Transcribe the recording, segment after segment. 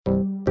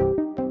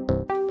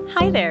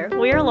Hi there,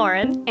 we're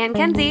Lauren and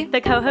Kenzie, the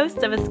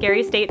co-hosts of A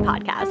Scary State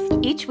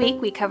podcast. Each week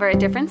we cover a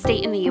different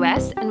state in the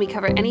U.S. and we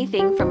cover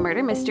anything from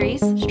murder mysteries,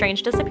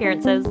 Strange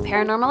disappearances,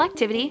 paranormal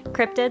activity,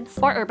 cryptids,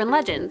 or urban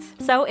legends.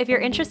 So if you're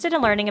interested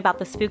in learning about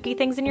the spooky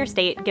things in your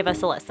state, give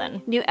us a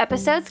listen. New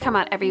episodes come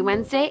out every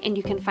Wednesday and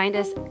you can find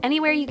us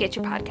anywhere you get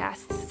your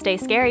podcasts. Stay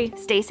scary.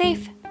 Stay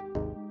safe.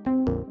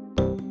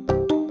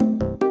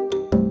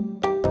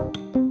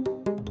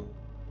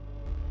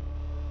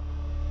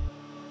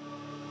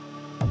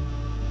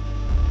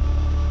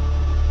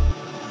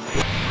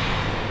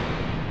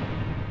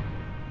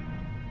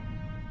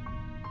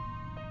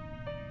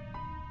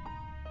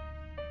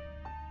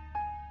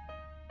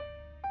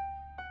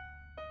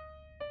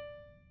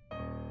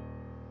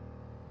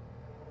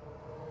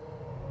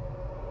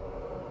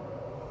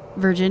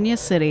 Virginia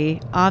City,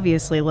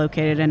 obviously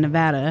located in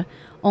Nevada,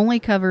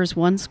 only covers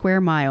 1 square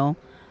mile,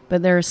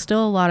 but there is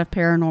still a lot of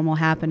paranormal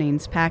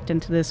happenings packed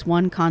into this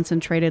one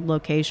concentrated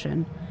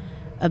location.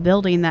 A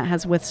building that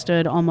has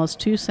withstood almost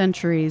 2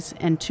 centuries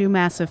and 2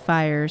 massive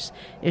fires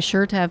is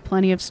sure to have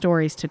plenty of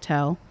stories to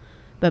tell.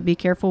 But be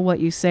careful what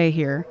you say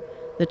here.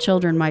 The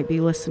children might be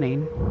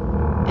listening.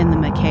 In the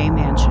McKay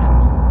Mansion.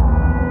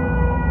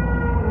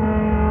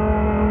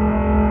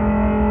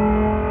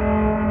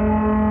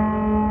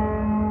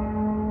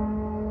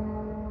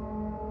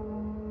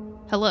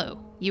 Hello,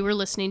 you are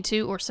listening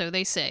to Or So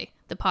They Say,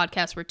 the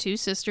podcast where 2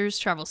 sisters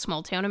travel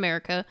small-town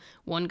America,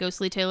 one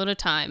ghostly tale at a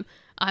time.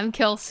 I'm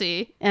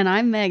Kelsey. And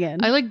I'm Megan.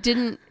 I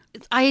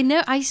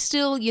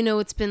still,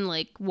 it's been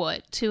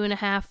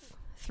 2.5,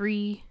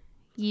 3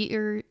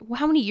 years.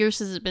 How many years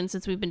has it been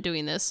since we've been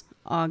doing this?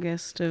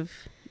 August of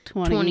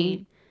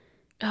 20.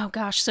 Oh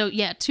gosh, so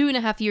yeah,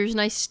 2.5 years,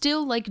 and I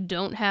still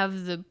don't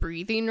have the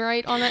breathing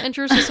right on that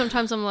intro, so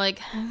sometimes I'm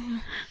like,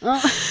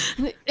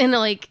 and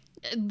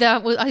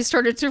I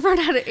started to run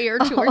out of air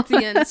towards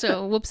the end,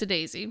 so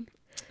whoops-a-daisy.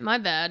 My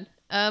bad.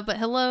 But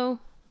hello,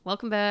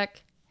 welcome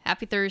back.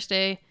 Happy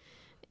Thursday.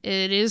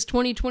 It is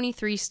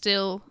 2023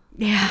 still.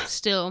 Yeah.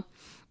 Still.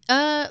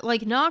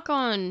 Knock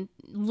on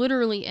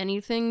literally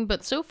anything,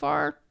 but so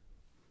far,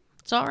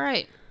 it's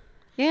alright.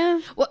 Yeah.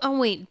 Well, oh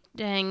wait,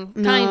 dang.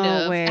 No Kind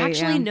of. way,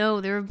 Actually, yeah.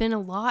 no, there have been a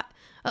lot.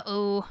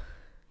 Uh-oh.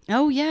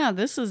 Oh, yeah,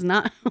 this is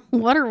not...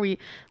 What are we...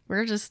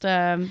 We're just...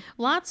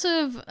 Lots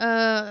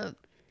of,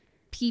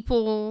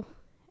 people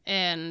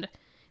and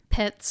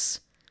pets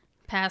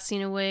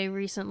passing away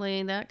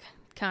recently. That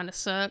kind of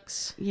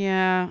sucks.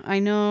 Yeah, I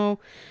know.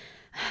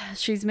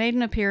 She's made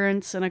an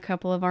appearance in a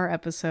couple of our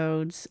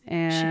episodes,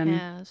 and She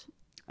has.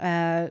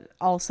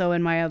 Also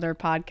in my other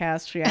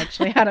podcast, she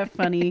actually had a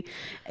funny...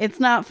 It's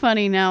not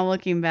funny now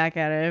looking back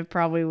at it. It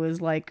probably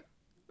was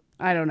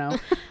I don't know.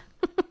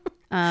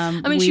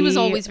 She was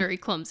always very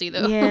clumsy,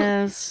 though.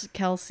 Yes,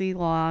 Kelsey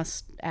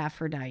lost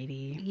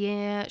Aphrodite.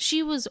 Yeah,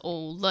 she was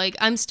old.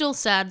 I'm still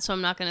sad, so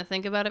I'm not going to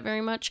think about it very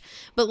much.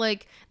 But,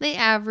 they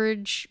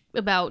average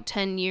about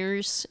 10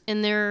 years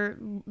in their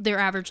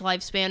average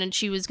lifespan, and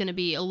she was going to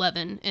be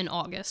 11 in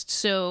August.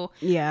 So,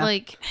 yeah.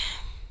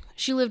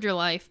 She lived her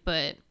life,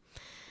 but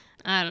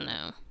I don't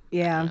know.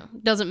 Yeah.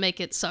 Doesn't make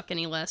it suck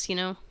any less,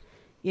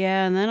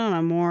 Yeah, and then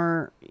on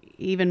a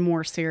even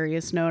more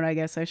serious note, I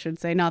guess I should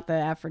say, not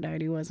that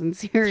Aphrodite wasn't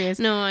serious.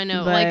 No, I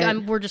know.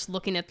 But we're just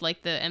looking at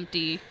the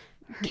empty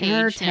cage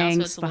her now, so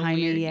tanks it's a little behind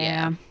weird. me,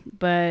 yeah.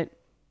 But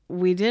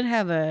we did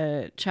have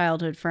a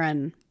childhood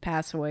friend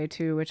pass away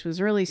too, which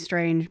was really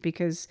strange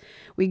because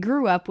we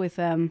grew up with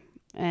them,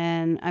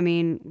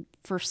 and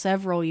for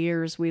several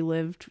years we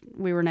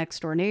were next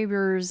door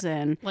neighbors,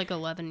 and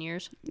 11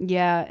 years.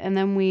 Yeah, and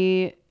then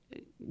we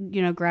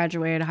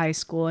graduated high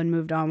school and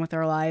moved on with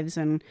our lives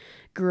and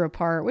grew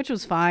apart, which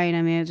was fine.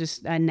 It's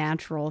just a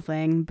natural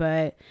thing.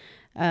 But,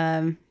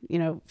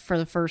 for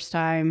the first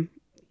time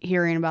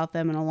hearing about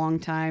them in a long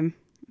time,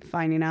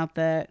 finding out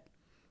that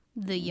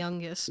the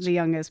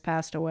youngest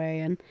passed away,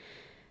 and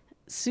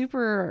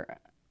super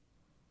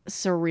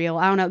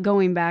surreal. I don't know,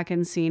 going back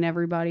and seeing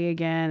everybody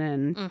again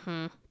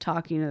and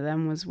talking to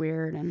them was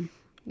weird. And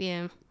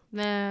yeah.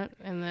 That,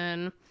 and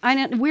then... I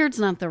know, weird's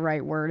not the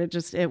right word.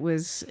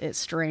 It's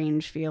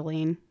strange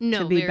feeling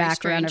to be very back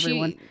strange.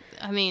 around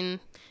everyone.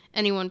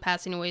 Anyone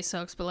passing away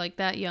sucks, but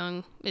that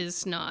young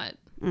is not.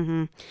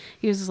 Mm-hmm.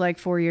 He was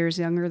 4 years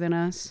younger than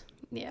us.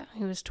 Yeah,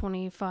 he was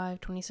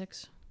 25,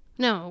 26.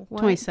 No,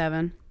 what?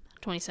 27.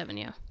 27,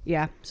 yeah.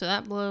 Yeah. So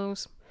that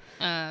blows.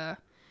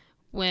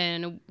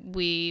 When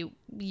we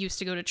used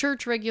to go to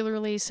church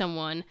regularly,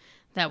 someone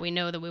that we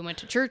know that we went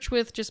to church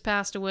with just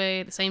passed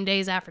away the same day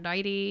as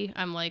Aphrodite.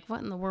 I'm like,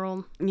 what in the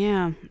world?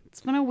 Yeah,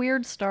 it's been a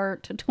weird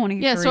start to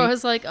 23. Yeah, so I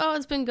was like, oh,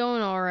 it's been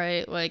going all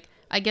right.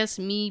 I guess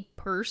me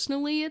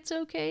personally, it's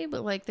okay,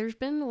 but there's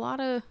been a lot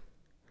of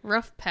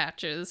rough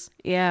patches.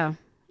 Yeah,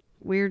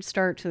 weird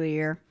start to the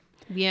year.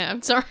 Yeah,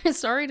 I'm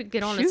sorry to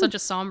get on such a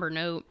somber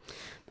note.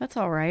 That's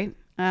all right.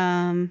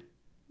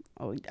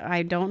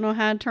 I don't know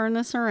how to turn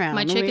this around.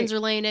 My chickens are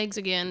laying eggs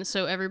again,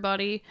 so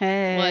everybody,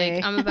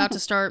 hey, I'm about to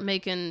start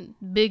making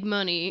big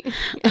money.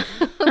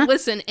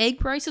 Listen, egg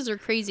prices are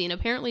crazy, and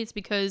apparently it's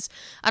because,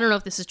 I don't know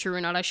if this is true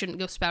or not, I shouldn't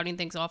go spouting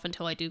things off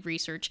until I do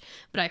research,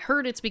 but I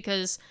heard it's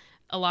because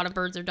a lot of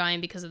birds are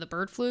dying because of the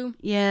bird flu.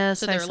 Yes,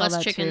 So I there are saw less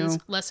that chickens,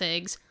 too. less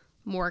eggs,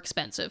 more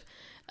expensive.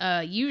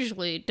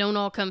 Usually, don't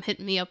all come hit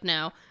me up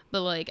now,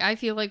 but like I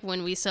feel like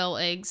when we sell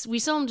eggs, we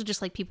sell them to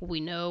just like people we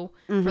know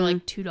for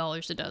like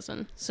 $2 a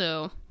dozen.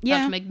 So Yeah.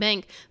 about to make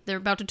bank. They're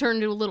about to turn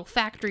into a little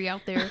factory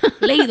out there.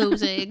 Lay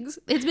those eggs.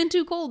 It's been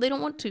too cold. They don't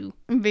want to.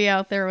 Be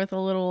out there with a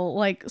little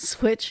like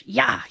switch.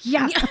 Yeah.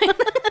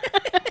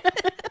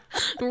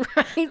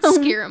 Right?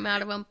 Scare them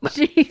out of them.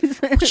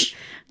 Jesus.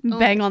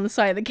 Bang on the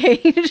side of the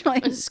cage.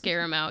 Like,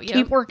 Scare them out. keep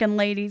Yep. working,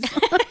 ladies.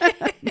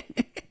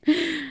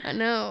 I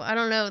know. I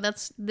don't know.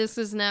 This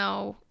is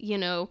now,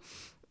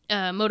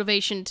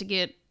 motivation to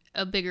get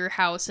a bigger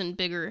house and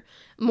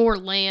more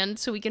land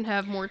so we can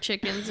have more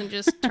chickens and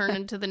just turn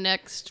into the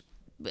next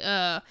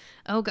God,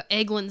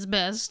 Eggland's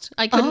Best.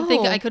 I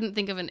couldn't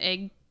think of an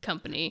egg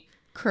company.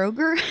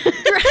 Kroger.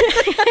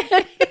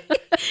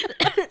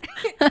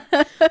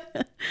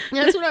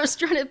 That's what I was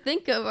trying to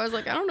think of. I was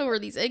like, I don't know where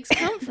these eggs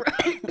come from.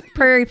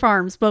 Prairie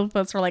Farms. Both of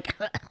us were like,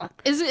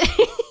 Is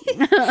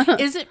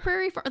it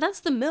Prairie Farm? That's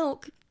the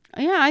milk.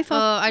 yeah, I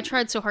thought. I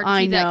tried so hard to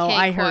I keep know, that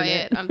I cake heard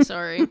quiet. it. I'm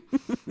sorry.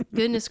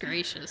 Goodness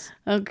gracious.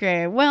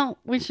 Okay, well,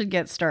 we should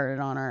get started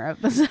on our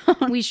episode.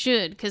 We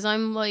should, because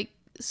I'm like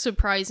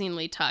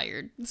surprisingly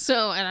tired.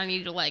 So, and I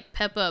need to like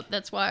pep up.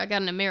 That's why I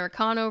got an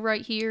Americano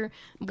right here.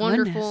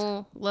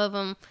 Wonderful. Love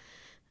them.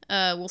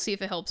 We'll see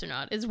if it helps or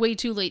not. It's way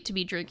too late to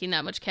be drinking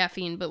that much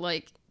caffeine, but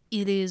like,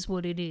 it is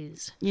what it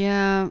is.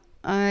 Yeah,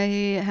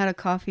 I had a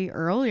coffee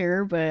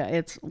earlier, but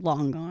it's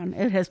long gone.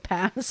 It has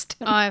passed.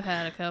 I've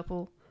had a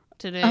couple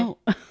today. Oh.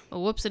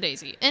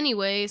 Whoops-a-daisy.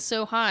 Anyway,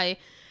 so hi.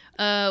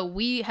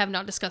 We have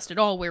not discussed at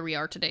all where we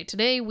are today.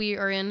 Today we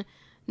are in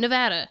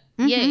Nevada.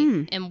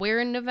 Yay. And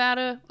where in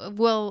Nevada?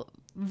 Well,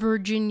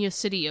 Virginia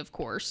City, of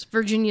course.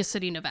 Virginia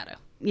City, Nevada.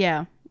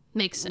 Yeah.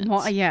 Makes sense.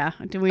 Well, yeah.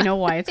 Do we know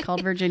why it's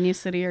called Virginia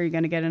City? Are you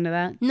going to get into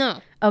that? No.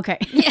 Okay.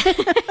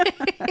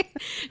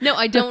 No,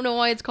 I don't know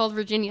why it's called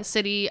Virginia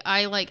City.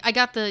 I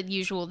got the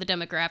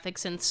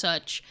demographics and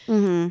such.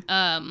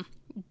 Mm-hmm.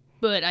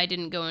 But I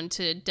didn't go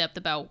into depth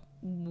about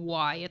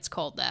why it's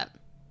called that.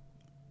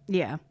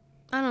 Yeah.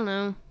 I don't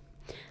know.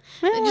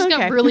 Well, It just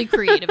got really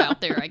creative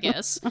out there, I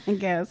guess. I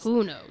guess.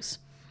 Who knows?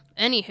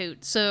 Anywho,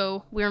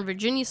 so we're in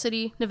Virginia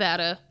City,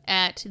 Nevada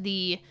at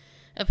the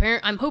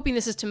I'm hoping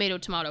this is Tomato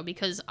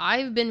because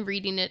I've been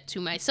reading it to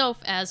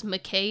myself as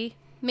McKay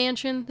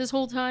Mansion this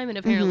whole time, and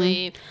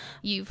apparently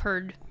you've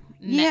heard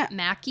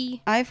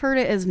Mackey. I've heard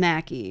it as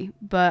Mackey,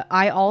 but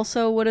I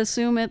also would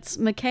assume it's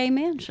McKay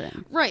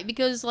Mansion. Right,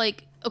 because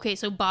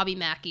so Bobby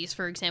Mackey's,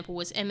 for example,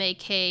 was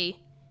Makey.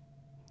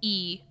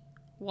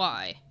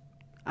 Makey?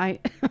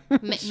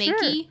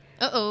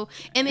 Uh-oh.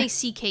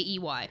 Mackey.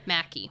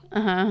 Mackey.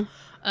 Uh-huh.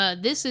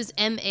 This is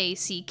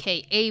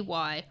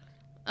Mackay.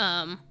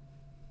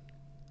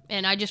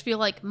 And I just feel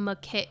like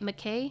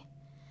McKay?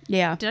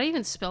 Yeah. Did I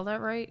even spell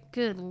that right?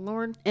 Good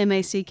Lord.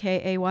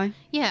 Mackay.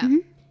 Yeah.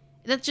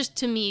 That just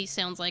to me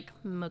sounds like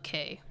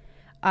McKay.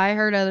 I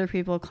heard other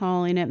people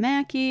calling it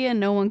Mackey and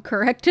no one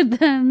corrected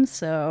them,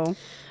 so.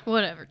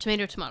 Whatever.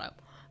 Tomato.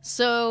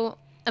 So,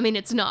 I mean,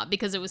 it's not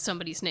because it was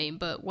somebody's name,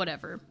 but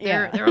whatever.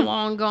 Yeah. They're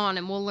long gone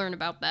and we'll learn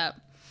about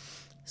that.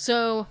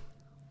 So,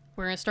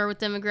 we're going to start with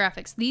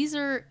demographics.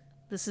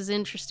 This is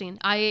interesting.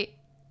 I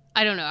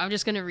don't know. I'm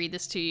just going to read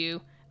this to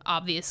you,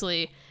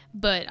 obviously,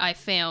 but I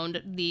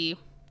found the,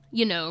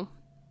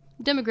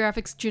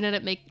 demographics,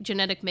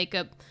 genetic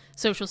makeup,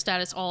 social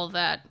status, all of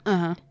that.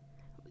 Uh-huh.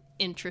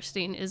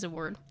 Interesting is a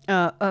word.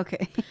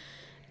 Okay.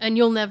 And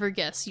you'll never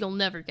guess.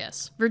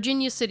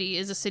 Virginia City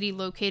is a city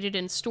located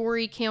in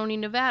Story County,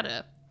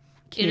 Nevada.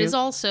 Cute. It is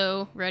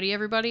also, ready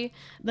everybody?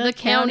 The county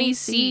county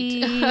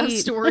seat of seat.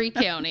 Story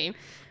County.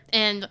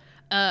 And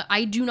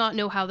I do not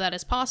know how that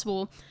is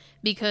possible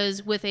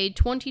because with a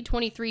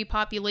 2023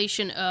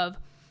 population of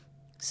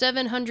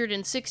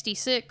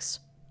 766.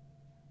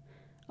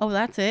 Oh,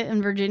 that's it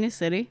in Virginia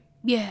City?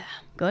 Yeah.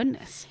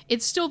 Goodness.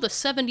 It's still the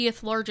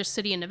 70th largest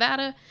city in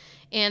Nevada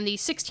and the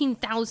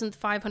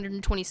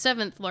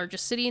 16,527th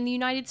largest city in the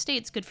United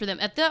States. Good for them.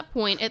 At that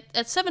point,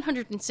 at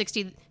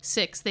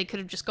 766, they could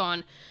have just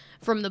gone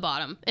from the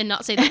bottom and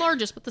not say the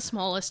largest, but the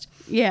smallest.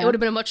 Yeah. It would have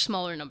been a much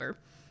smaller number.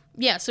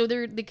 Yeah, so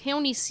they're the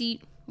county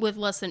seat with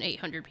less than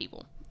 800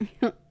 people.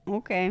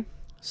 Okay.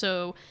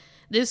 So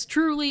this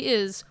truly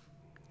is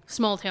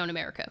small town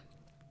America.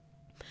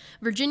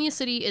 Virginia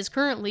City is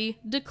currently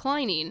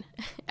declining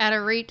at a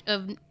rate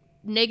of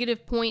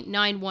negative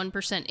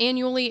 0.91%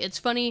 annually. It's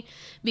funny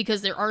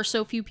because there are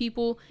so few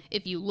people.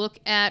 If you look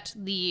at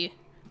the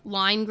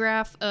line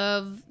graph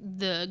of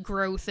the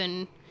growth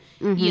and,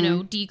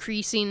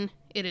 decreasing,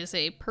 it is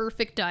a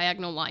perfect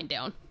diagonal line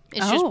down.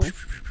 It's just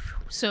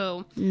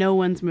so. No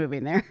one's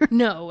moving there.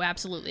 No,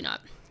 absolutely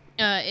not.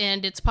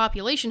 And its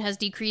population has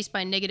decreased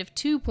by negative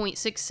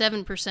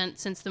 2.67%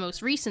 since the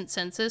most recent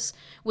census,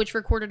 which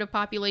recorded a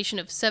population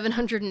of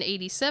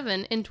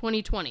 787 in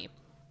 2020.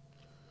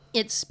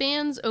 It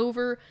spans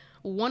over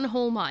 1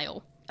 whole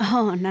mile.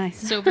 Oh,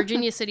 nice. So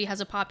Virginia City has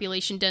a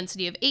population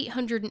density of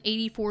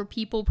 884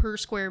 people per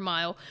square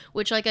mile,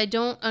 which, like, I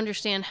don't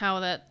understand how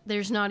that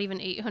there's not even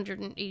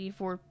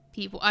 884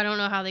 people. I don't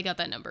know how they got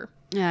that number.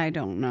 I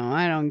don't know.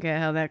 I don't get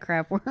how that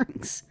crap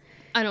works.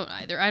 I don't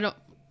either.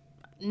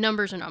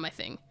 Numbers are not my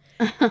thing.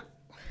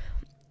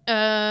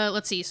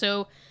 Let's see.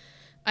 So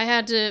I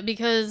had to,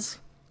 because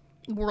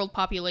World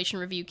Population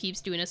Review keeps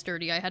doing us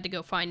dirty, I had to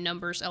go find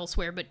numbers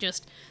elsewhere, but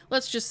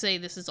let's just say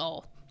this is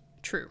all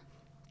true.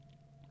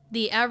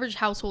 The average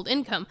household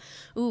income.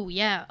 Ooh,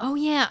 yeah. Oh,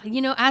 yeah.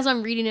 You know, as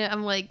I'm reading it,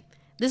 I'm like,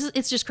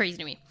 it's just crazy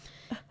to me.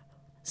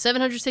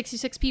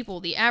 766 people.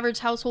 The average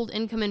household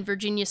income in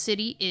Virginia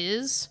City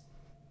is,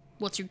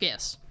 what's your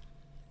guess?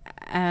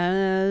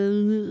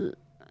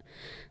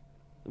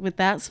 With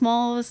that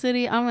small of a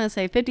city, I'm going to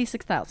say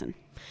 56,000.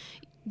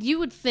 You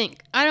would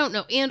think. I don't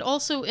know. And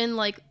also in,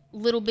 like,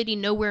 little bitty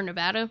nowhere,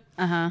 Nevada.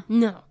 Uh-huh.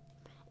 No.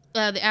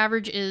 The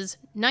average is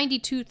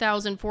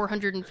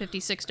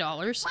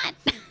 $92,456. What?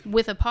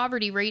 With a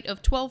poverty rate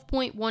of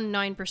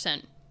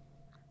 12.19%.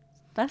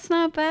 That's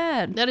not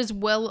bad. That is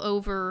well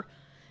over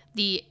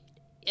the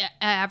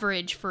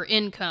average for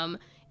income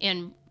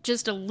and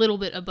just a little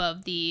bit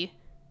above the,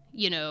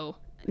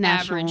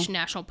 average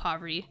national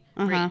poverty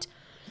rate.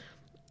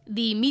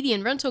 The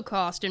median rental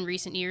cost in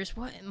recent years,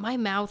 my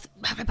mouth,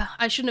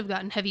 I shouldn't have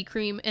gotten heavy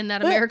cream in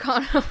that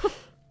Americano.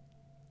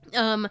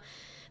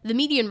 The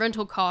median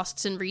rental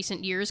costs in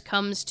recent years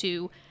comes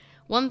to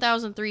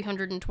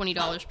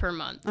 $1,320 per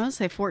month. I would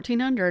say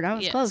 $1,400. I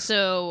was close.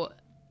 So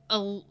a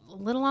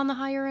little on the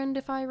higher end,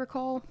 if I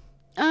recall.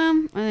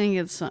 I think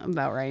it's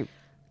about right.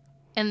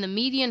 And the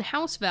median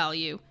house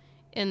value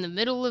in the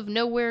middle of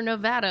nowhere,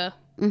 Nevada.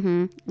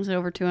 Was it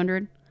over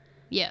 200?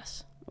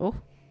 Yes. Oh.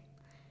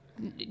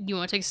 You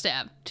want to take a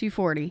stab?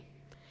 240.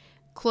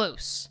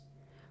 Close.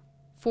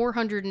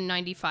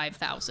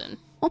 495,000.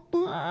 What?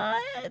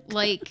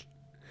 Like,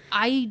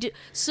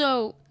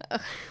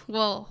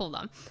 well, hold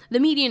on. The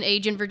median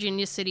age in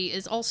Virginia City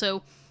is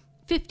also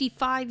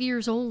 55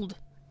 years old.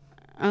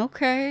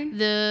 Okay.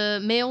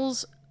 The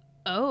males,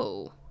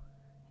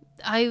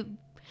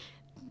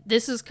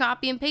 this is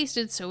copy and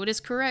pasted, so it is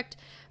correct.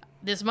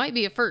 This might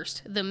be a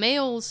first. The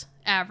males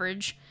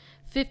average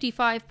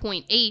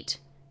 55.8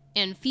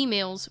 and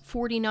females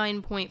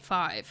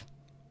 49.5.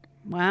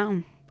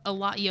 Wow. A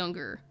lot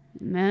younger.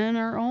 Men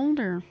are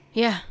older.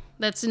 Yeah,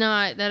 that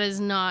is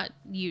not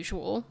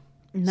usual.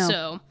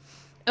 No.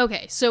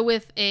 So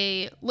with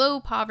a low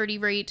poverty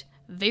rate,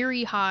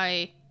 very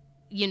high,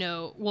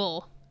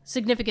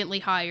 significantly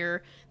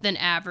higher than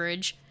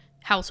average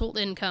household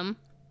income,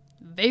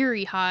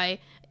 very high,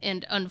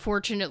 and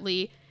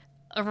unfortunately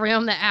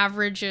around the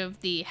average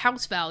of the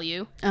house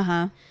value.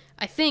 Uh-huh.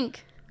 I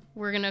think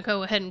we're going to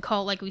go ahead and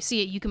call it like we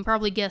see it. You can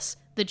probably guess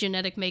the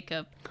genetic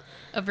makeup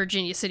of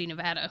Virginia City,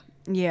 Nevada.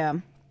 Yeah.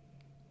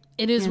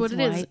 It is what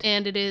It's it is, white.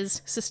 and it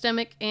is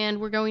systemic,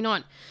 and we're going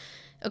on.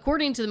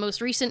 According to the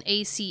most recent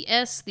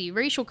ACS, the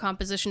racial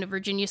composition of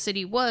Virginia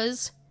City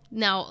was,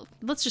 now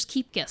let's just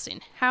keep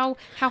guessing, how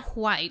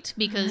white,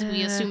 because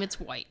we assume it's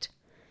white.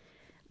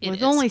 It With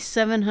is. only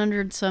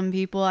 700 some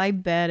people, I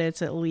bet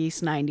it's at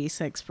least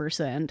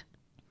 96%.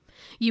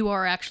 You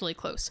are actually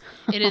close.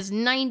 It is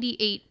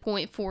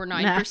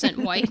 98.49%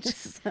 white,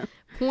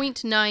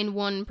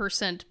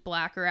 0.91%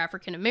 black or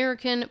African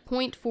American,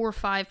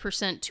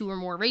 0.45% two or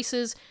more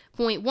races,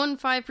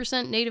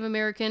 0.15% Native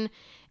American,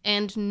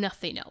 and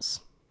nothing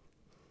else.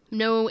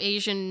 No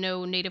Asian,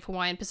 no Native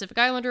Hawaiian, Pacific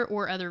Islander,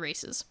 or other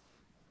races.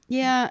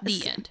 Yeah.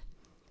 The end.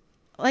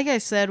 Like I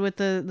said, with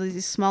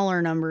the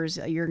smaller numbers,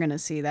 you're going to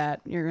see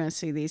that. You're going to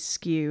see these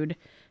skewed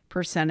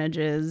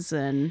percentages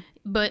and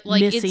But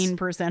like missing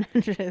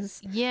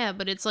percentages. Yeah,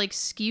 but it's like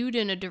skewed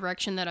in a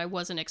direction that I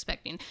wasn't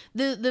expecting.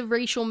 The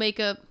racial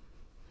makeup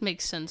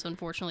makes sense,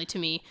 unfortunately, to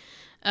me.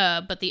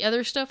 But the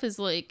other stuff is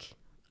like,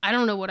 I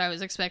don't know what I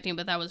was expecting,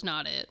 but that was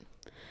not it.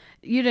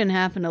 You didn't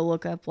happen to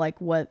look up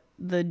like what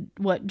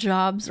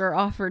jobs are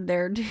offered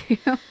there, do you?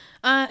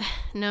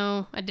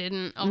 No, I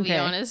didn't. I'll be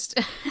honest.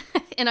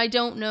 And I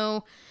don't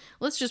know.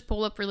 Let's just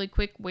pull up really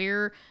quick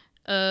where,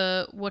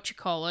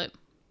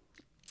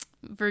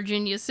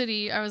 Virginia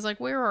City. I was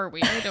like, where are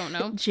we? I don't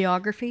know.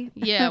 Geography?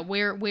 Yeah,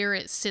 where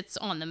it sits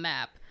on the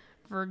map.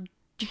 I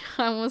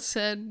almost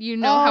said,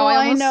 how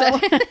I almost said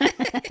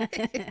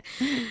it.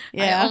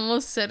 Yeah. I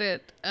almost said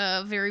it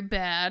very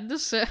bad.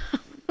 So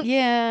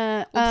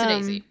Yeah.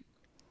 Oopsie-daisy.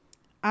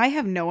 I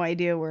have no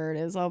idea where it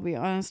is, I'll be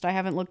honest. I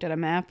haven't looked at a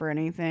map or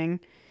anything.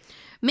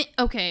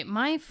 Okay,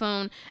 my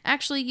phone,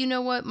 actually, you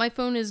know what? My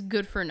phone is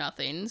good for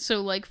nothing.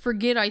 So, like,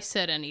 forget I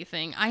said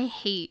anything. I'm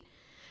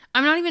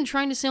not even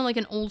trying to sound like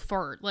an old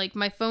fart. Like,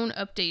 my phone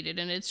updated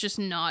and it's just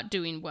not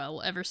doing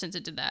well ever since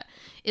it did that.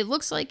 It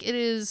looks like it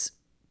is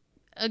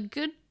a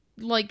good,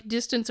 like,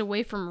 distance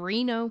away from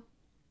Reno.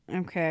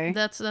 Okay.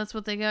 That's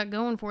what they got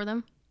going for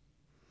them.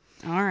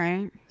 All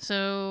right.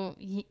 So,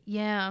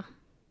 yeah.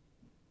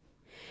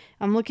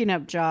 I'm looking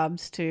up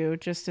jobs too,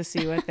 just to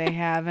see what they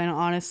have, and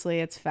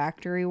honestly, it's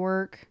factory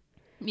work.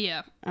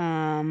 Yeah.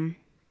 I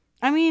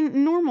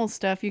mean, normal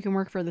stuff. You can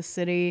work for the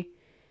city.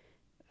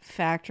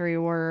 factory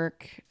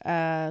work,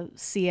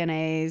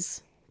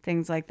 CNAs,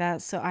 things like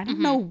that. So I don't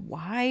know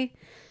why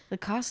the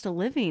cost of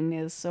living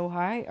is so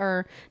high,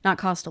 or not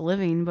cost of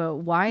living, but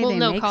why they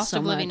make cost so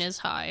of living much. is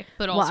high,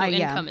 but also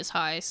yeah. income is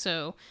high,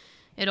 so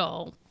it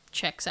all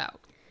checks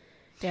out.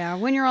 Yeah,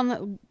 when you're on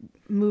the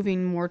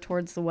moving more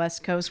towards the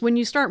West Coast, when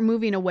you start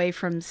moving away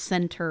from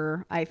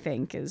center, I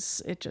think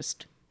is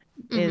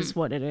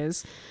what it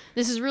is.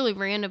 This is really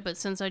random, but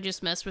since I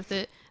just messed with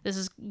it, this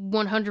is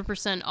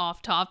 100%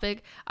 off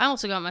topic. I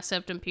also got my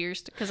septum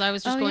pierced because I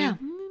was just going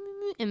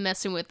and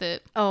messing with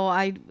it. Oh,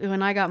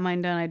 when I got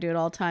mine done, I do it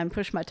all the time.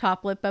 Push my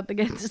top lip up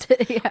against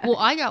it. Yeah. Well,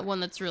 I got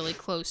one that's really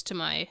close to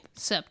my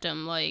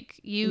septum. Like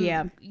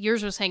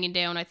yours was hanging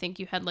down. I think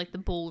you had like the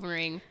bull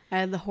ring. I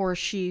had the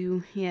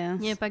horseshoe. Yeah.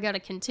 Yep, I got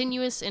a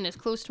continuous and it's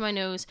close to my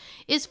nose.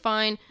 It's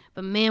fine,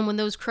 but man, when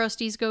those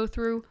crusties go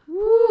through,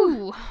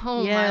 woo!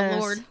 Oh Yes. my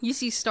lord, you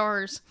see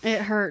stars.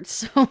 It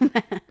hurts so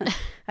bad.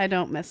 I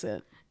don't miss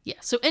it. Yeah,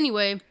 so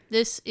anyway,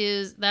 that's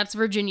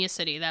Virginia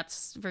City.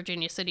 That's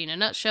Virginia City in a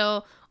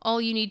nutshell. All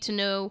you need to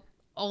know,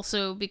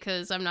 also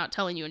because I'm not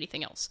telling you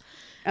anything else.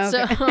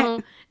 Okay.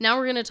 So now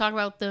we're going to talk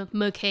about the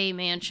McKay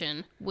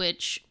Mansion,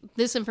 which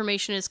this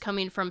information is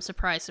coming from,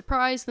 surprise,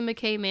 surprise, the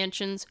McKay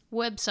Mansion's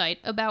website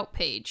about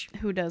page.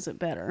 Who does it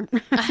better?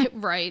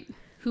 Right.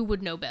 Who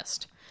would know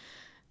best?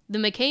 The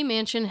McKay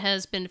Mansion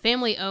has been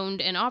family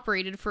owned and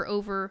operated for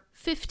over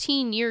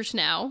 15 years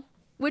now,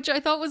 which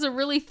I thought was a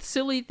really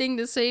silly thing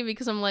to say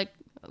because I'm like,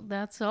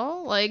 that's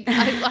all? Like,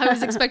 I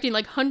was expecting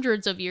like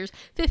hundreds of years.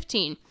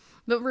 15.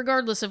 But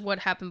regardless of what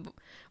happened,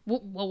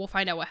 we'll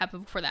find out what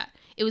happened before that.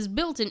 It was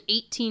built in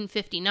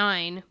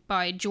 1859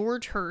 by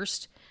George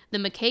Hearst. The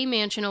McKay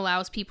Mansion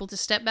allows people to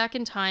step back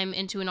in time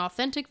into an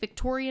authentic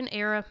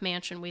Victorian-era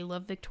mansion. We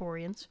love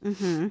Victorians.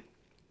 Mm-hmm.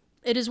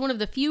 It is one of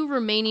the few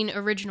remaining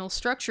original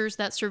structures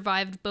that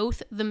survived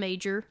both the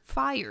major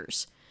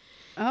fires.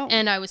 Oh.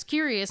 And I was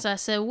curious. I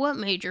said, what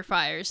major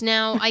fires?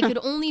 Now, I could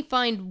only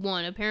find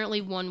one. Apparently,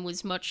 one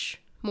was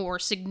much more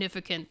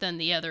significant than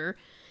the other.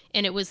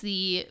 And it was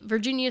the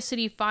Virginia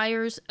City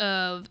fires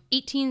of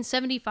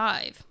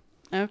 1875.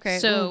 Okay.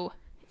 So,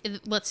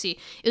 let's see.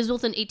 It was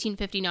built in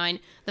 1859.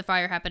 The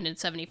fire happened in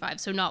 75,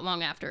 so not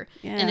long after.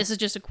 Yeah. And this is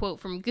just a quote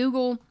from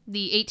Google.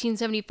 The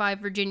 1875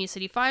 Virginia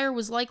City fire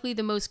was likely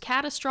the most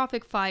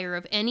catastrophic fire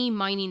of any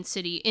mining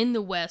city in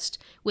the West,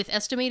 with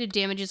estimated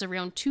damages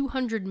around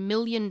 $200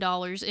 million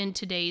in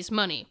today's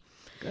money.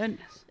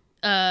 Goodness.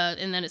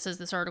 And then it says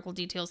this article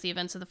details the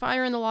events of the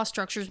fire and the lost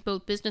structures,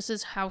 both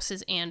businesses,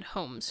 houses, and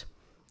homes.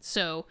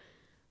 So,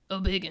 a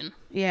biggin.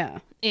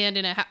 Yeah. And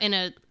in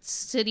a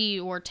city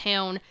or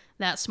town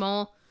that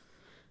small,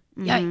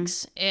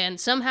 yikes. And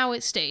somehow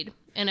it stayed.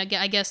 And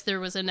I guess there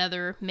was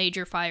another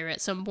major fire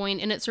at some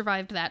point, and it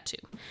survived that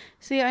too.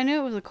 See, I knew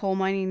it was a coal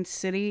mining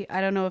city.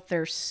 I don't know if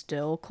they're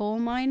still coal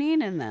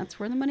mining, and that's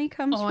where the money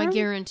comes from. Oh, I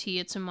guarantee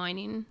it's a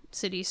mining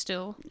city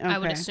still. I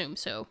would Okay. assume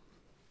so.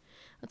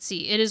 Let's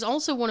see. It is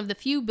also one of the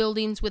few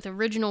buildings with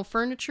original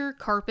furniture,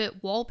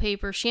 carpet,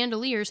 wallpaper,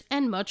 chandeliers,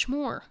 and much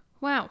more.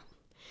 Wow.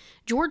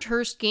 George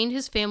Hearst gained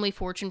his family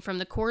fortune from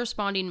the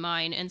corresponding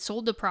mine and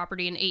sold the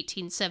property in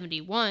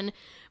 1871.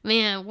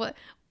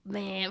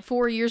 Man,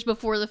 4 years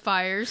before the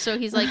fires. So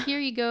he's like, here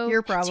you go.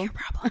 Your problem. It's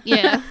your problem.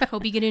 Yeah.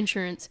 Hope you get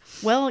insurance.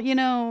 Well,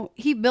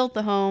 he built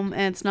the home,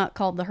 and it's not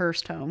called the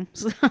Hearst home.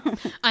 So.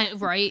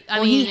 Right. I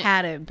Well, mean, he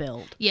had it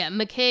built. yeah,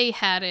 McKay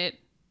had it.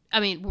 I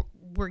mean,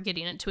 we're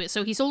getting into it.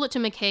 So he sold it to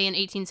McKay in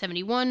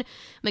 1871.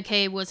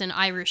 McKay was an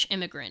Irish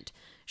immigrant.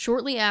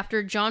 Shortly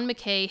after, John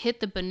McKay hit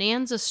the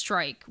Bonanza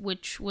Strike,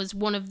 which was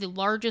one of the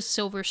largest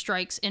silver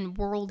strikes in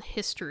world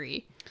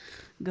history.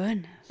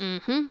 Goodness.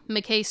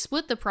 McKay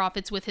split the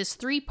profits with his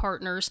 3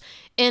 partners.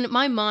 In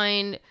my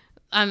mind,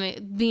 I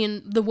mean,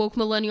 being the woke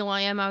millennial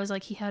I am, I was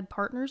like, he had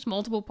partners,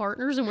 multiple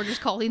partners, and we're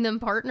just calling them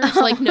partners?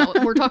 Like, no,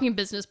 we're talking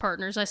business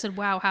partners. I said,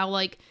 wow,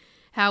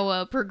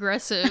 how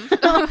progressive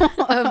of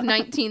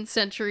 19th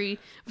century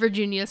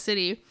Virginia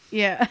City.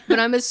 Yeah. But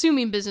I'm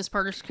assuming business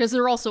partners because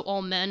they're also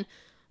all men.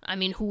 I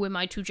mean, who am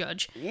I to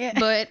judge? Yeah.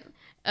 But,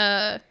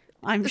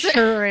 I'm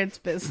sure it's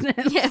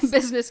business. yeah,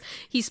 business.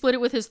 He split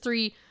it with his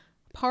 3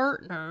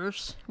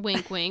 partners,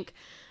 wink, wink,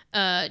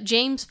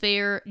 James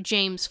Fair,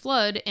 James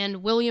Flood,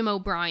 and William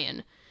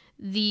O'Brien.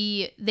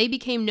 They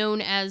became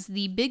known as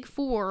the Big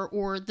Four,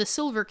 or the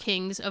Silver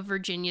Kings of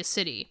Virginia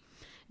City.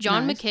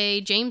 John Nice.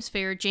 McKay, James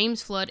Fair,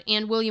 James Flood,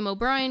 and William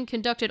O'Brien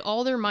conducted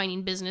all their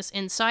mining business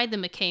inside the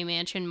McKay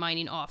Mansion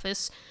mining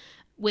office,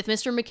 while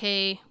Mr.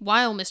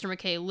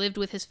 McKay lived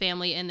with his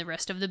family in the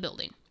rest of the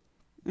building.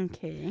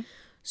 Okay.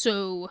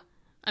 So,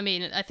 I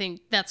mean, I think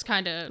that's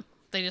kind of,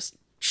 they just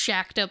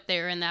shacked up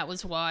there, and that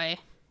was why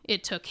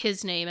it took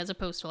his name as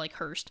opposed to, like,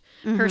 Hearst.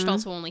 Hearst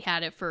also only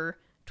had it for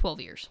 12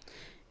 years.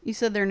 You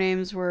said their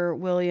names were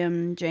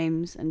William,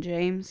 James, and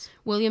James?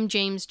 William,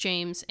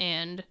 James,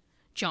 and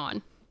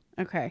John.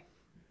 Okay.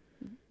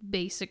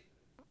 Basic.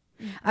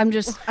 I'm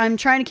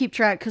trying to keep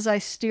track because I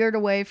steered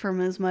away from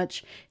as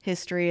much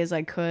history as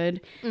I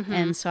could.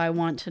 And so I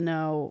want to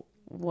know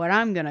what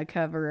I'm going to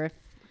cover if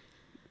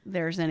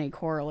there's any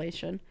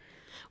correlation.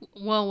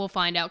 Well, we'll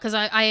find out, because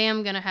I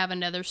am going to have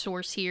another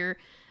source here.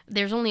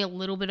 There's only a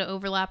little bit of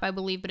overlap, I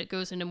believe, but it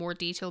goes into more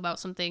detail about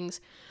some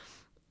things.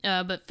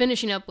 But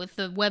finishing up with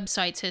the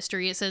website's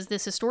history, it says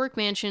this historic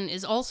mansion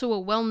is also a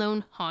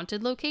well-known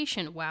haunted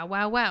location. Wow,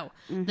 wow, wow.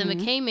 The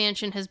McKay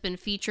Mansion has been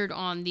featured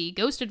on the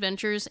Ghost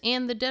Adventures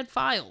and the Dead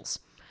Files.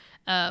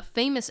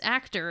 Famous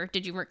actor,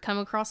 did you come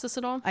across this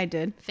at all? I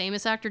did.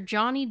 Famous actor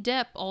Johnny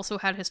Depp also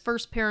had his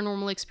first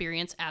paranormal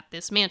experience at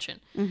this mansion.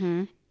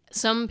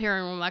 Some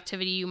paranormal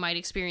activity you might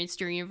experience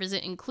during your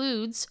visit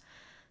includes...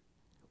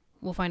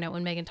 We'll find out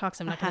when Megan talks,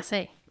 I'm not going to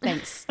say.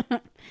 Thanks.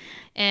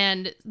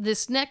 And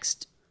this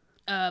next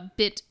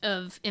bit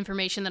of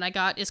information that I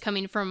got is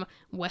coming from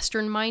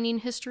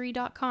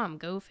westernmininghistory.com.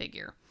 Go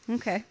figure.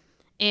 Okay.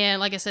 And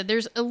like I said,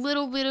 there's a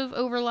little bit of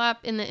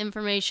overlap in the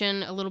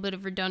information, a little bit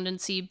of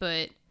redundancy,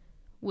 but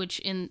which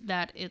in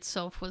that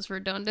itself was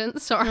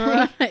redundant.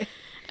 Sorry.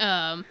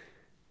 Right.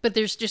 But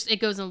there's just,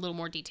 it goes in a little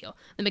more detail.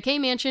 The McKay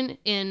Mansion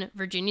in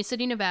Virginia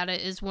City, Nevada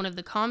is one of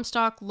the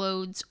Comstock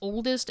Lode's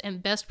oldest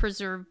and best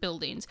preserved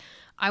buildings.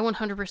 I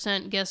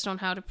 100% guessed on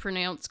how to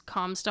pronounce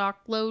Comstock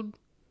Lode,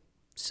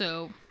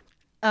 so...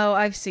 Oh,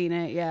 I've seen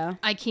it, yeah.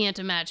 I can't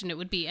imagine it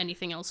would be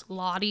anything else.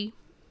 Lottie.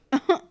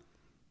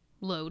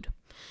 Lode.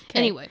 Okay.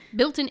 Anyway,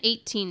 built in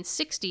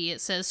 1860, it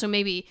says, so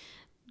maybe,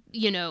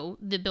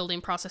 the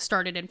building process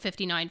started in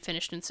 59,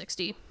 finished in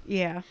 60.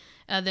 Yeah.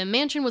 The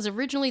mansion was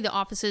originally the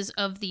offices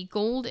of the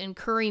Gold and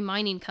Curry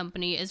Mining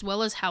Company, as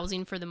well as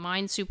housing for the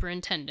mine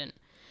superintendent.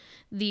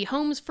 The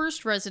home's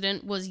first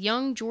resident was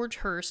young George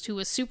Hearst, who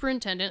was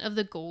superintendent of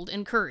the Gold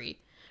and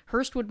Curry.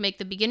 Hearst would make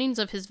the beginnings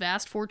of his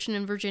vast fortune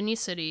in Virginia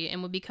City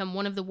and would become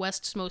one of the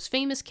West's most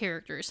famous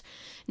characters.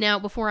 Now,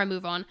 before I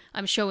move on,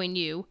 I'm showing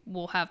you,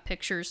 we'll have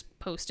pictures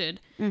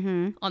posted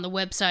on the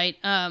website.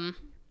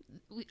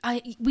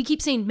 We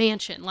keep saying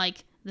mansion,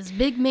 like this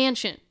big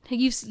mansion.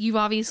 You've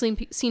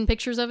obviously seen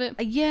pictures of it?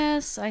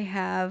 Yes, I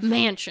have.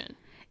 Mansion.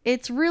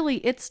 It's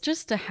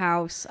just a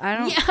house.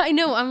 Yeah, I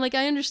know. I'm like,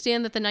 I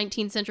understand that the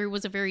 19th century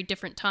was a very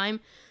different time,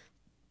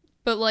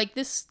 but like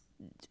this...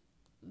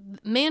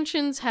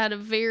 Mansions had a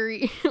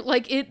very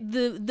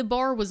the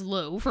bar was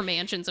low for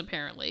mansions,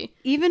 apparently.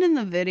 Even in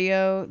the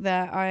video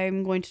that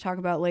I'm going to talk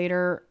about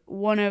later,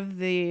 one of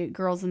the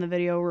girls in the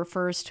video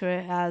refers to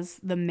it as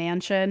the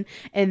mansion,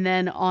 and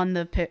then on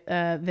the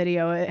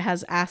video it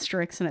has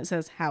asterisks and it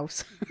says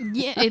house.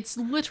 Yeah, it's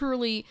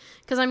literally,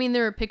 because I mean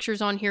there are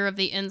pictures on here of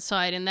the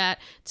inside, and that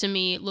to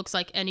me looks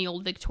like any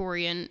old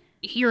Victorian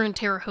here in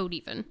Terre Haute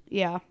even.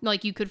 Yeah.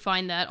 Like you could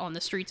find that on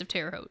the streets of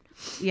Terre Haute.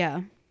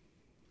 Yeah.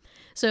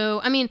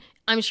 So, I mean,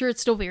 I'm sure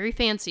it's still very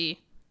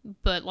fancy,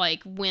 but,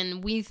 like,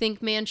 when we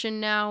think mansion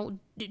now,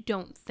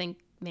 don't think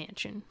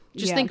mansion.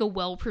 Just think a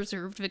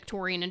well-preserved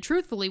Victorian, and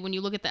truthfully, when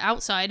you look at the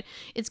outside,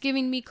 it's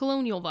giving me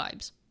colonial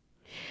vibes.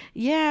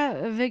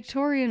 Yeah,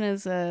 Victorian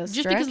is a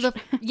stretch.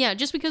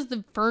 Just because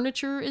the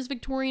furniture is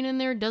Victorian in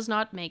there does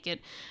not make it.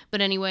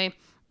 But anyway,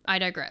 I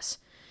digress.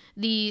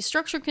 The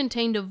structure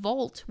contained a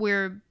vault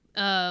where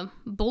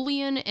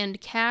bullion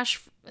and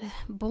cash...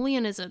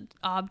 Bullion is an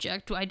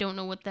object. I don't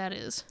know what that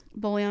is.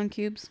 Bouillon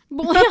cubes.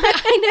 Bullion.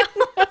 I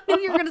know.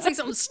 You were going to say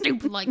something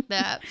stupid like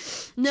that.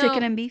 No.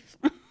 Chicken and beef.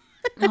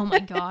 Oh my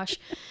gosh.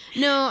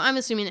 No, I'm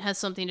assuming it has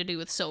something to do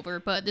with silver,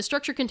 but the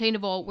structure contained a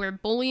vault where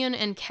bullion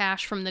and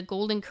cash from the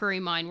Gold and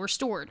Curry mine were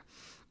stored.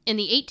 In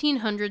the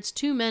 1800s,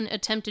 2 men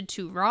attempted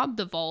to rob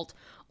the vault,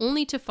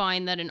 only to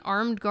find that an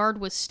armed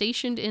guard was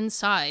stationed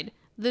inside.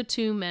 The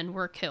 2 men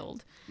were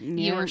killed.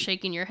 You are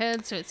shaking your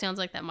head, so it sounds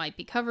like that might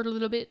be covered a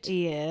little bit.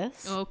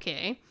 Yes.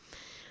 Okay.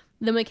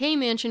 The McKay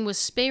Mansion was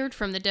spared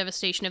from the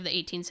devastation of the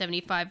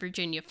 1875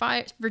 Virginia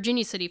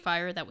City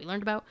fire that we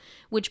learned about,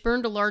 which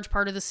burned a large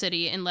part of the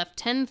city and left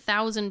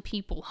 10,000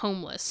 people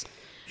homeless.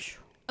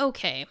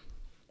 Okay,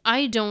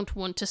 I don't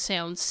want to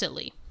sound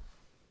silly.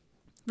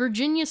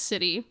 Virginia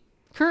City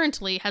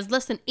currently has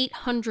less than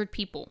 800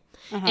 people,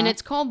 and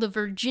it's called the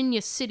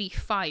Virginia City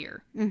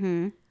Fire.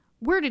 Mm-hmm.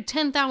 Where did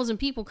 10,000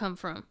 people come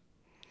from?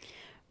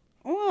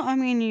 Well, I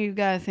mean, you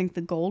gotta think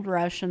the gold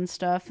rush and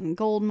stuff, and the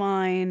coal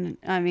mining.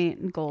 Well,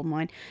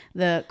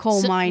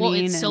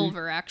 it's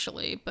silver,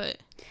 actually, but...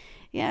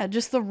 Yeah,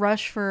 just the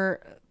rush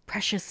for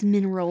precious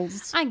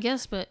minerals. I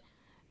guess, but...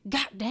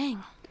 God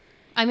dang.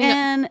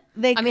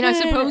 I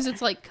suppose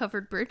it's like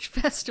Covered Bridge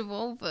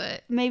Festival,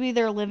 but... Maybe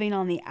they're living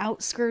on the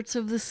outskirts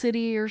of the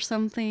city or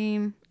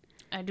something.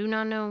 I do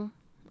not know.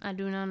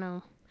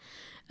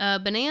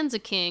 Bonanza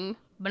King...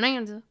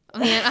 Bonanza.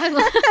 Man, I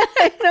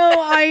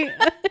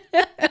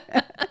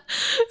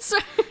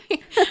Sorry.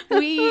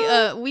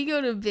 We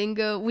go to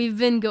bingo. We've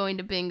been going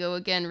to bingo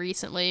again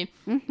recently.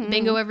 Mm-hmm.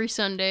 Bingo every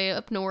Sunday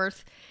up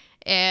north.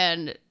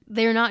 And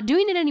they're not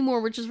doing it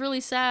anymore, which is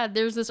really sad.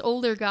 There's this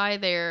older guy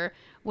there.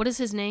 What is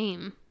his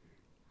name?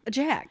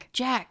 Jack.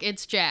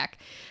 It's Jack.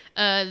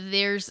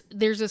 There's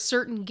a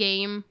certain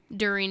game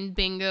during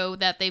bingo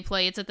that they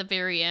play. It's at the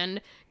very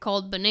end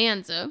called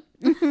Bonanza.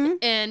 Mm-hmm.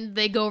 And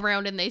they go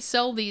around and they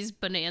sell these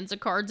Bonanza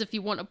cards if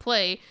you want to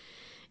play.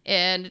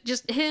 And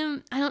just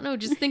him, I don't know,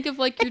 just think of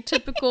like your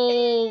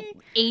typical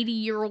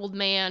 80-year-old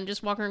man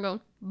just walking around going,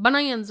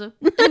 Bonanza.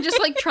 And just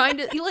like trying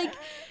to, like,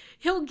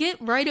 he'll get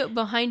right up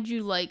behind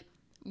you, like,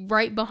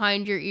 right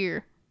behind your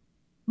ear.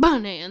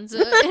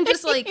 Bonanza. And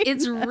just like,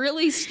 it's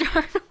really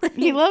startling.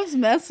 He loves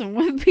messing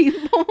with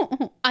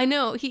people. I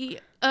know. He,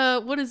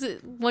 what is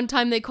it? One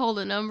time they called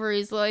a number,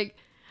 he's like,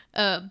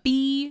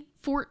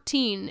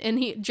 B14.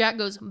 And Jack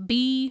goes,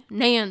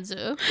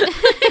 B-nanza.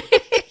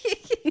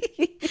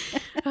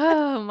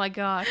 Oh my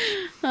gosh.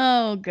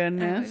 Oh,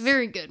 goodness.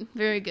 Very good.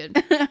 Very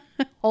good.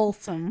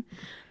 Wholesome.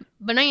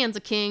 Bonanza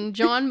King,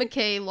 John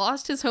McKay,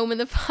 lost his home in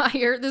the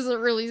fire. This is a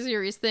really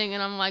serious thing.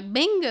 And I'm like,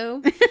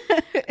 bingo.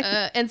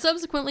 And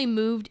subsequently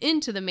moved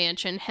into the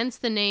mansion, hence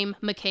the name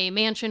McKay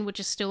Mansion, which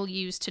is still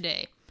used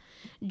today.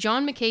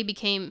 John McKay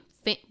became...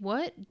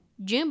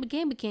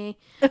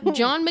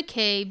 John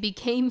McKay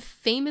became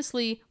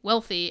famously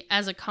wealthy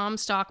as a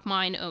Comstock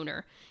mine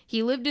owner.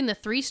 He lived in the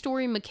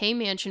 3-story McKay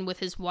Mansion with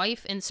his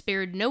wife and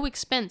spared no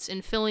expense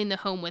in filling the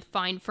home with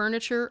fine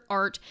furniture,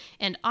 art,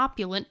 and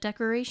opulent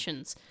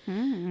decorations.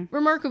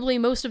 Remarkably,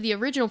 most of the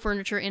original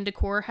furniture and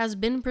decor has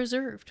been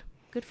preserved.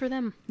 Good for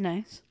them.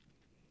 Nice.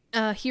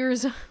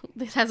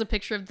 This has a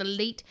picture of the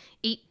late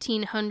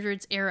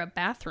 1800s era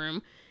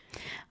bathroom.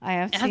 I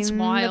have That's seen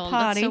wild. the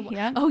potty. That's so,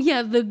 yeah. Oh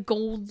yeah, the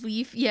gold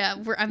leaf. Yeah,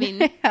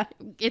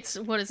 it's,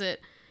 what is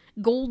it?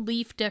 Gold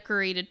leaf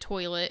decorated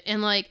toilet.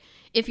 And like,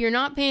 if you're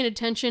not paying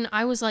attention,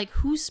 I was like,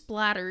 who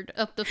splattered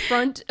up the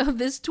front of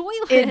this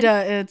toilet?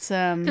 It's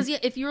Because yeah,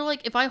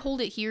 if I hold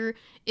it here,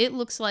 it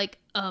looks like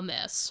a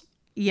mess.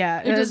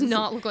 Yeah, It does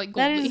not look like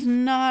gold That leaf. is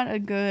not a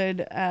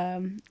good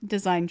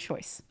design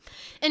choice.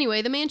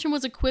 Anyway, the mansion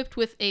was equipped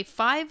with a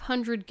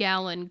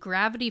 500-gallon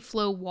gravity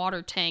flow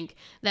water tank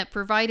that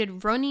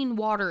provided running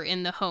water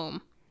in the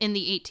home in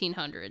the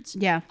 1800s.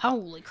 Yeah.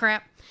 Holy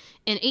crap.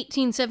 In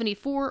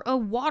 1874, a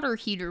water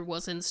heater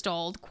was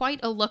installed, quite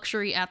a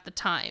luxury at the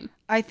time.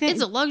 I think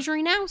It's a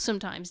luxury now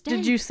sometimes. Dang.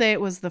 Did you say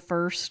it was the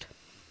first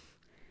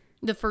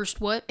The first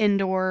what?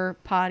 indoor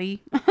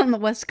potty on the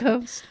West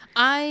Coast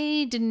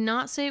I did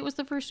not say it was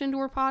the first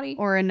indoor potty.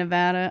 or in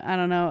Nevada? I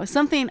don't know.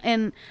 Something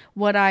in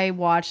what I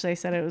watched, they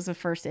said it was the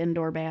first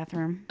indoor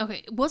bathroom.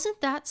 Okay,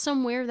 wasn't that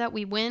somewhere that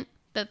we went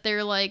that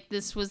they're like,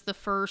 this was the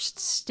first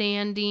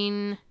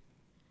standing...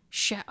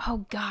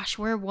 Oh gosh,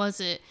 where was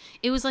it?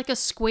 It was like a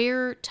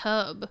square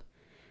tub.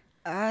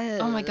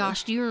 Oh my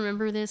gosh, do you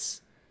remember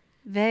this?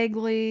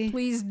 Vaguely.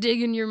 Please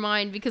dig in your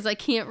mind because I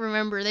can't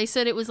remember. They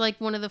said it was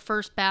like one of the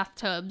first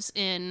bathtubs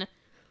in...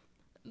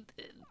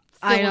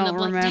 I fill in don't the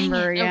blank. Dang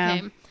remember, it. yeah.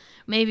 Okay.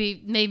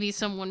 Maybe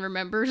someone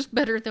remembers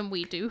better than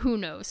we do. Who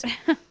knows?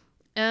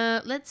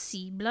 Let's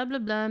see. Blah, blah,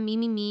 blah.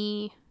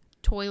 Me.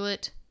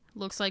 Toilet.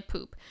 Looks like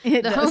poop.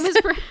 It does.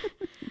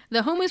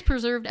 The home is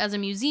preserved as a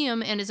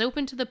museum and is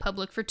open to the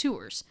public for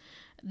tours.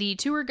 The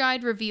tour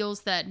guide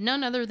reveals that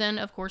none other than,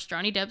 of course,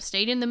 Johnny Depp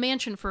stayed in the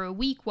mansion for a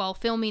week while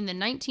filming the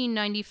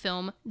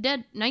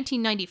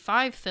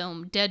 1995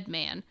 film Dead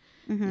Man.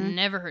 Mm-hmm.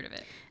 Never heard of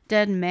it.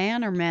 Dead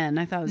man or men?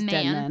 I thought it was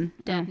dead men.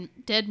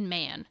 Dead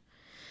Man.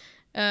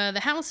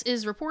 The house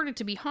is reported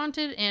to be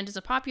haunted and is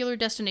a popular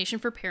destination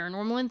for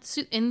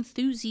paranormal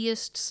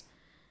enthusiasts.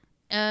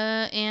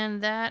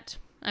 And that,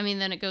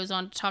 then it goes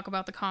on to talk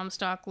about the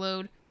Comstock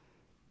lode.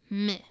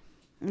 Meh.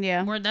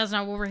 Yeah. That's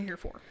not what we're here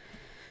for.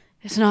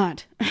 It's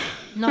not.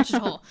 Not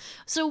at all.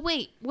 So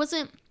wait,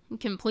 wasn't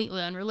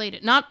completely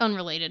unrelated. Not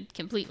unrelated,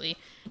 completely.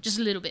 Just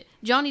a little bit.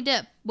 Johnny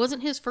Depp,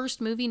 wasn't his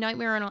first movie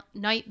Nightmare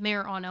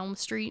on Elm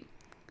Street?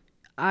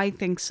 I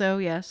think so,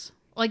 yes.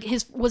 Like,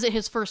 was it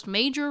his first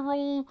major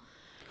role?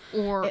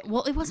 Or, it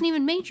wasn't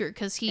even major,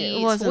 because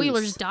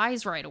spoilers,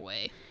 dies right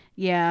away.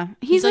 Yeah.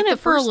 He's in like it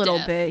for a first little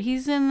death. bit.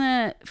 He's in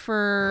it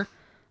for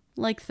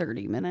like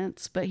 30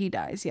 minutes, but he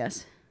dies,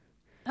 yes.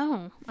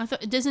 Oh, I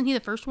thought, isn't he the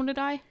first one to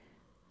die?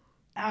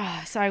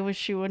 So I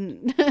wish you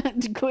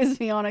wouldn't quiz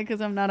me on it because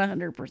I'm not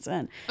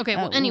 100%. Okay,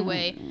 well,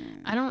 anyway,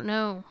 I don't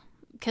know.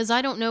 Because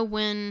I don't know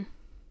when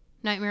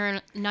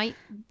Nightmare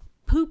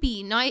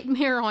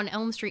on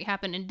Elm Street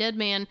happened, and Dead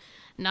Man,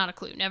 not a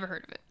clue. Never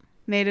heard of it.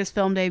 Made his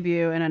film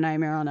debut in A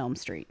Nightmare on Elm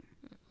Street.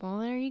 Well,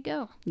 there you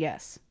go.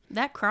 Yes.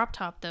 That crop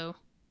top, though.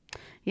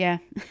 Yeah.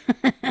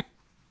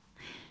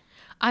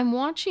 I'm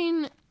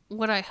watching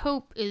what I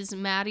hope is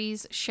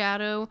Maddie's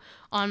shadow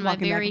on my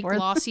Walking back very and forth.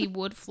 glossy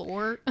wood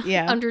floor.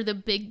 Yeah. Under the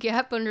big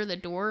gap under the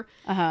door.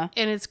 Uh-huh.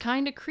 And it's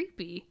kind of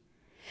creepy.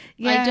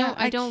 Yeah,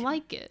 I don't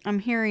like it. I'm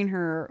hearing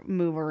her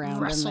move around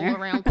Rustle in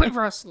there. around. Quit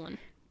rustling.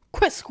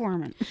 Quit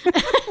squirming.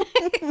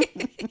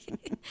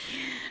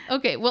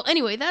 Okay, well,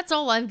 anyway, that's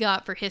all I've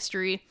got for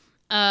history.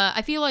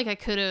 I feel like I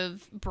could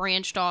have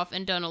branched off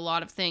and done a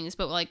lot of things,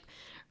 but, like,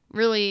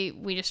 really,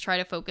 we just try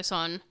to focus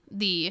on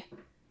the...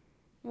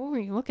 What were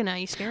you looking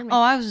at? You scared me. Oh,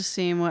 I was just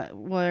seeing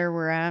where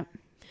we're at.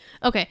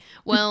 Okay,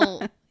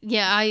 well,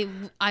 yeah,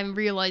 I'm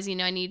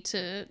realizing I need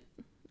to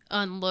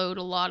unload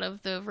a lot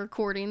of the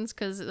recordings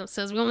because it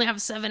says we only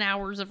have 7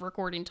 hours of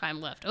recording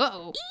time left.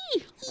 Uh-oh.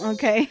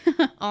 Okay.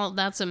 Oh,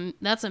 that's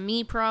a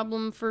me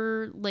problem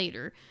for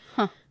later.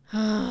 Huh.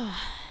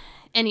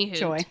 Anywho.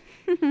 Joy.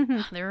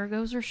 There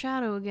goes her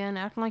shadow again,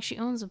 acting like she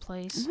owns the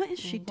place. What is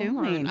she Lord,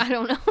 doing? I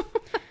don't know.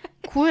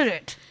 Quit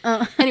it.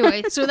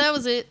 Anyway, so that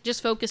was it.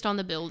 Just focused on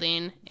the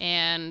building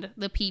and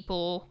the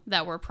people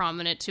that were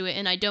prominent to it.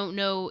 And I don't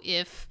know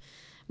if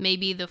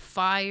maybe the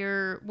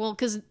fire, well,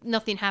 because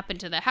nothing happened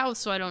to the house,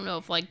 so I don't know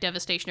if like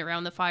devastation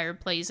around the fire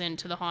plays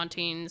into the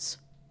hauntings.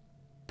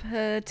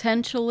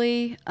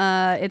 Potentially.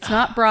 It's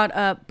not brought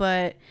up,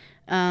 but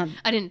I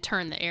didn't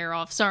turn the air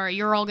off. Sorry,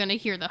 you're all gonna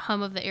hear the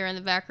hum of the air in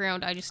the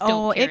background. I just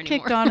don't care it anymore.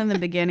 kicked on in the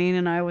beginning,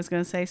 and I was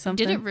gonna say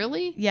something. Did it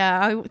really?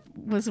 Yeah,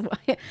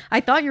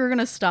 I thought you were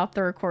gonna stop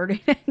the recording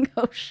and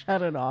go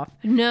shut it off.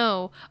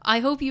 No,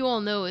 I hope you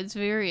all know it's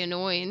very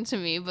annoying to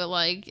me, but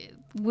like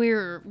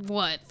we're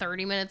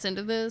 30 minutes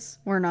into this?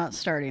 We're not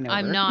starting over.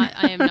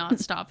 I am not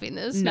stopping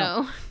this.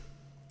 No.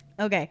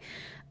 Okay.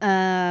 You're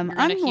I'm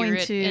gonna going hear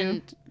it to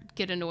and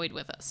get annoyed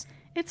with us.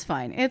 It's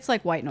fine. It's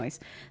like white noise.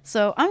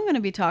 So I'm going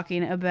to be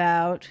talking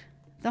about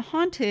the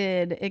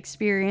haunted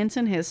experience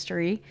in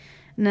history.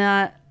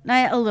 Not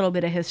a little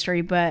bit of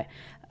history, but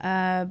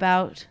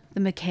about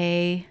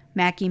the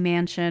Mackey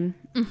Mansion.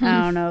 Mm-hmm.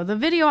 I don't know. The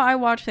video I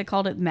watched, they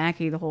called it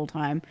Mackey the whole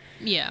time.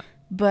 Yeah.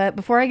 But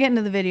before I get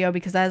into the video,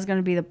 because that is going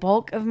to be the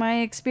bulk of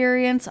my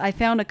experience, I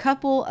found a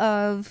couple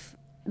of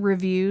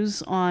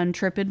reviews on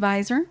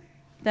TripAdvisor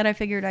that I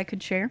figured I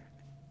could share.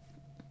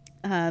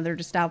 They're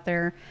just out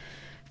there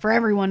for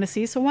everyone to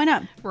see, so why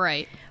not?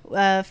 Right.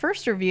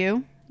 First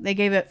review, they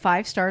gave it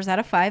 5 stars out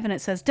of 5, and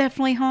it says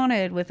definitely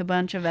haunted with a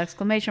bunch of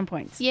exclamation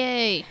points.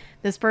 Yay.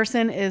 This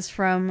person is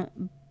from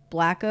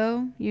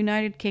Blacko,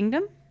 United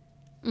Kingdom.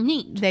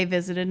 Neat. They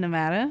visited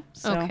Nevada.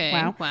 So, Okay.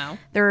 Wow.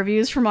 Their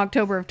reviews from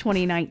October of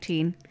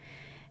 2019.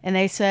 And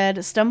they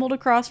said, stumbled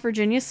across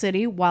Virginia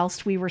City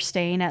whilst we were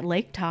staying at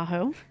Lake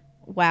Tahoe.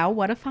 Wow,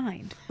 what a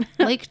find.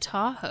 Lake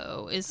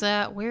Tahoe. Is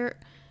that where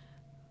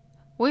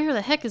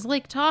the heck is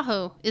Lake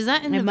Tahoe? Is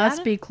that in It Nevada?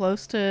 must be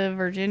close to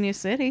Virginia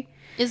City.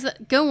 Is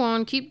that? Go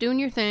on, keep doing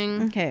your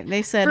thing. Okay,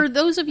 they said For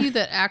those of you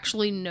that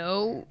actually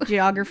know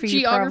geography,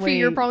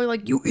 you're probably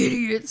like, you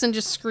idiots, and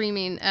just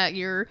screaming at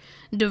your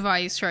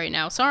device right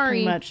now.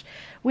 Sorry. pretty much.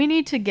 We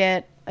need to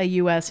get a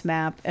U.S.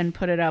 map and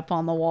put it up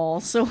on the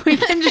wall so we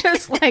can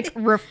just like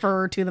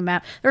refer to the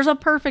map. There's a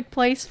perfect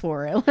place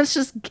for it. Let's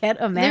just get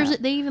a map.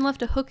 They even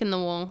left a hook in the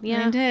wall.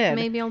 Yeah, They did.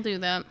 Maybe I'll do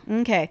that.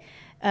 Okay.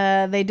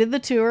 They did the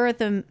tour at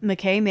the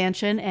Mackay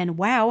Mansion, and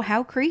wow,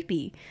 how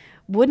creepy.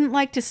 Wouldn't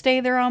like to stay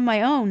there on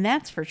my own,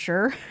 that's for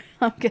sure.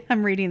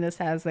 I'm reading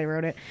this as they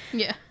wrote it.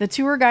 Yeah. The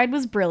tour guide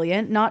was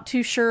brilliant. Not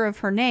too sure of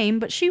her name,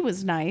 but she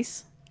was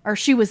nice. Or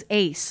she was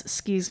Ace,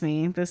 excuse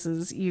me. This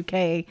is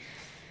UK.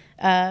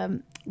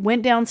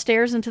 Went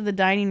downstairs into the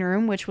dining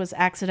room, which was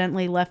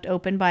accidentally left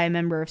open by a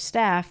member of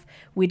staff.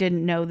 We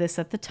didn't know this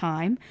at the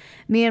time.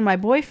 Me and my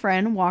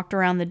boyfriend walked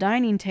around the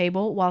dining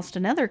table whilst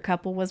another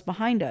couple was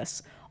behind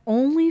us,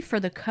 only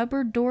for the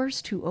cupboard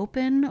doors to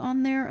open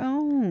on their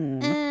own.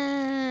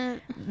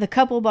 The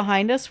couple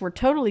behind us were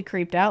totally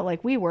creeped out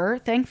like we were.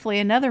 Thankfully,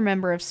 another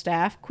member of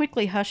staff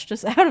quickly hushed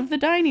us out of the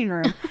dining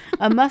room.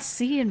 A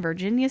must-see in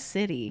Virginia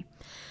City.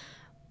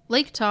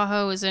 Lake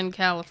Tahoe is in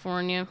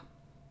California.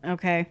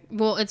 Okay.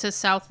 Well, it says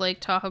South Lake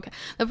Tahoe.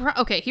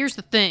 Okay, here's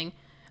the thing.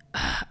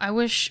 I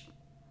wish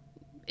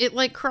it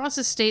like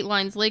crosses state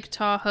lines. Lake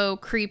Tahoe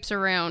creeps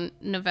around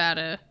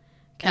Nevada,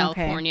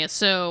 California. Okay.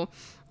 So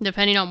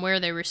depending on where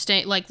they were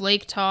staying, like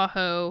Lake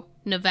Tahoe,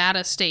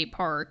 Nevada State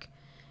Park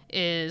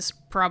is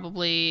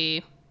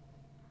probably,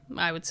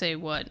 I would say,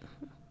 what?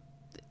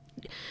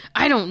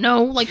 I don't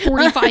know, like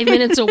 45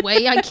 minutes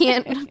away. I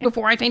can't,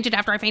 before I fainted,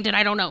 after I fainted,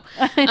 I don't know.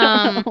 I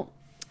don't know.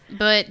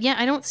 But yeah,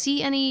 I don't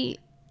see any.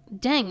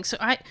 Dang, so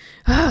I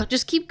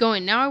just keep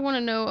going. Now I want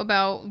to know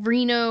about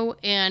Reno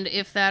and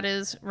if that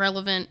is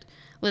relevant.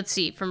 Let's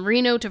see. From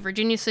Reno to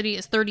Virginia City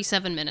is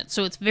 37 minutes.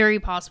 So it's very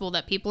possible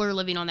that people are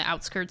living on the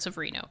outskirts of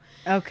Reno.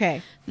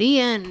 Okay.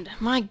 The end.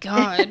 My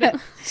God.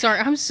 Sorry,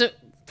 I'm so...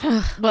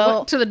 Well,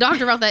 went to the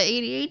doctor about that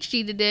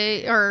ADHD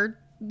today.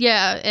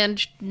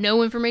 And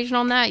no information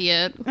on that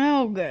yet.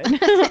 Oh,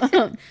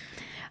 good.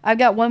 I've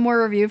got one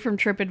more review from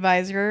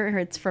TripAdvisor.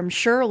 It's from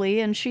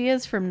Shirley, and she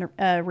is from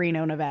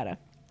Reno, Nevada.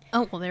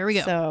 Oh, well, there we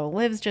go. So,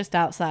 lives just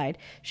outside.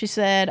 She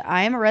said,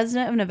 I am a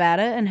resident of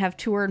Nevada and have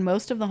toured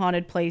most of the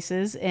haunted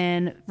places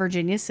in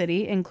Virginia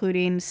City,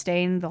 including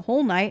staying the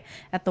whole night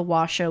at the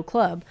Washoe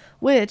Club,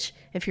 which,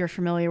 if you're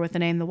familiar with the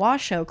name the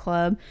Washoe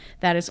Club,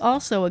 that is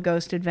also a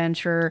ghost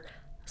adventure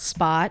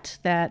spot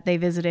that they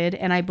visited.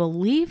 And I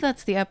believe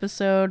that's the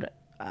episode,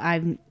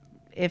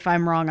 if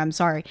I'm wrong, I'm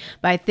sorry.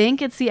 But I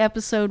think it's the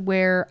episode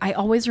where I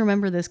always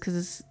remember this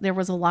because there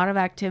was a lot of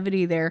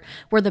activity there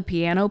where the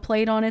piano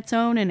played on its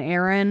own and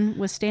Aaron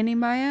was standing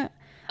by it.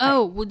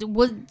 Oh,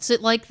 was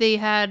it like they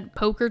had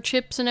poker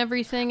chips and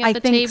everything at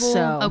the table? I think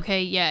so.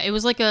 Okay, yeah. It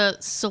was like a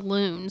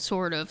saloon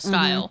sort of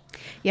style.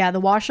 Mm-hmm. Yeah, the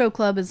Washoe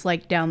Club is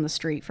like down the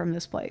street from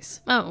this place.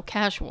 Oh,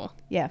 casual.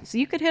 Yeah, so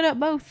you could hit up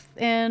both.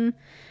 And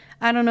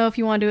I don't know if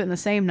you want to do it in the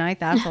same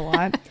night. That's a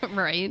lot.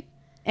 Right.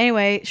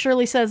 Anyway,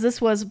 Shirley says this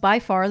was by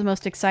far the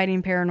most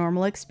exciting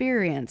paranormal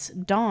experience.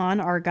 Dawn,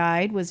 our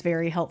guide, was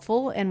very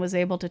helpful and was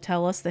able to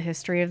tell us the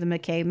history of the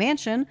McKay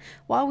mansion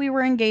while we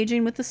were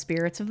engaging with the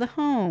spirits of the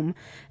home.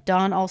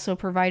 Dawn also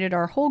provided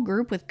our whole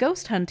group with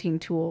ghost hunting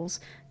tools.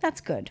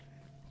 That's good.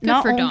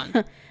 Good for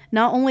Dawn.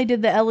 Not only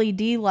did the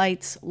LED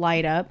lights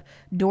light up,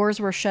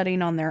 doors were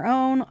shutting on their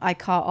own. I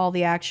caught all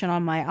the action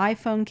on my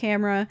iPhone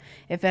camera.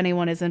 If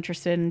anyone is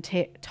interested in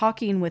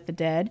talking with the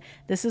dead,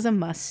 this is a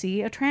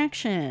must-see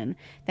attraction.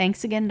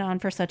 Thanks again, Dawn,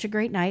 for such a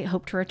great night.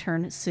 Hope to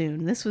return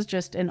soon. This was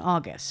just in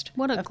August.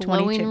 What a of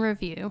glowing 22.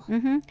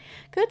 review.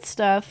 Good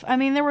stuff. I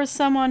mean, there was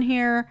some on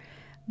here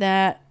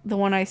that the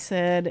one I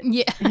said,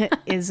 Yeah.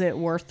 is it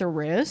worth the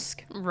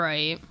risk?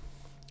 Right.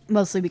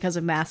 Mostly because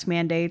of mask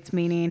mandates,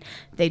 meaning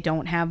they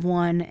don't have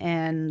one,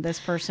 and this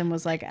person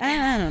was like,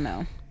 I don't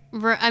know.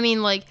 I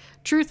mean, like,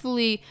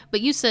 truthfully, but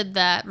you said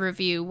that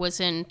review was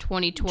in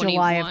 2021.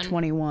 July of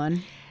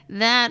 21.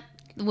 That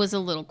was a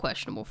little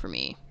questionable for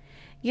me.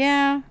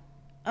 Yeah.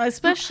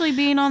 Especially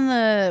being on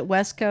the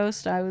West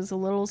Coast, I was a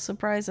little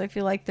surprised. I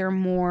feel like they're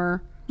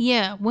more...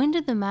 Yeah, when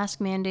did the mask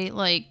mandate,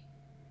 like,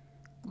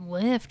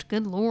 lift?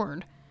 Good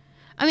Lord.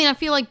 I mean, I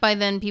feel like by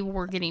then people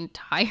were getting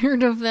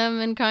tired of them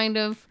and kind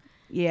of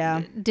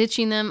Yeah.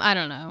 ditching them. I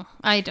don't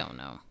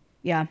know.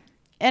 Yeah.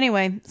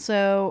 Anyway,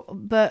 so,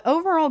 but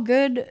overall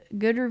good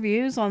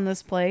reviews on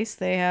this place.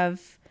 They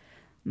have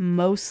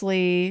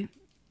mostly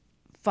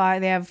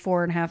they have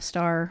 4.5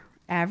 star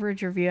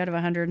average review out of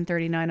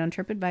 139 on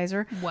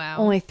TripAdvisor. Wow.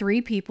 Only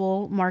 3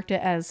 people marked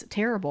it as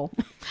terrible.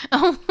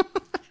 Oh.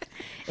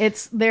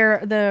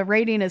 The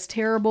rating is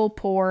terrible,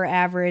 poor,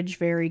 average,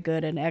 very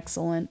good, and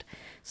excellent.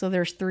 So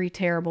there's 3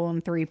 terrible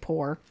and 3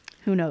 poor.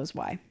 Who knows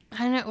why?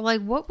 I know,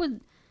 like, what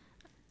would...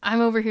 I'm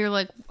over here,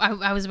 like,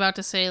 I was about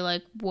to say,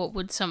 like, what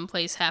would some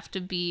place have to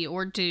be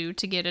or do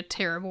to get a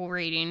terrible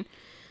rating?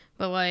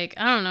 But, like,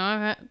 I don't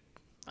know.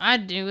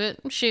 I'd do it.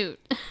 Shoot.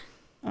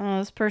 Oh,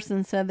 this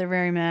person said they're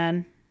very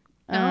mad.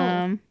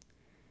 Oh.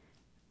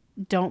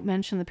 Don't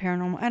mention the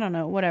paranormal. I don't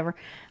know. Whatever.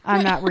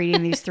 I'm not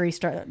reading these 3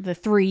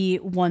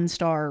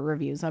 1-star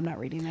reviews. I'm not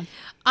reading them.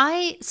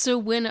 So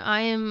when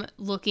I am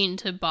looking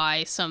to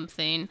buy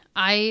something,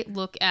 I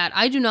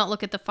do not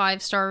look at the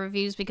 5-star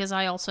reviews because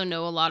I also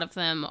know a lot of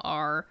them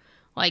are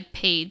like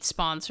paid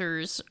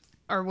sponsors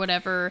or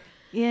whatever.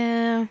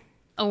 Yeah.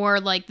 Or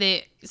like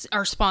they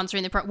are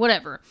sponsoring the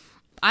whatever.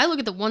 I look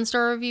at the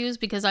 1-star reviews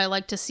because I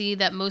like to see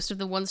that most of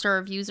the 1-star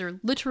reviews are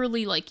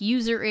literally like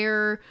user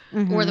error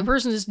or the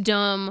person is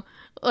dumb.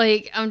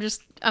 Like, I'm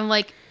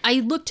like, I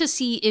look to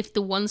see if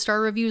the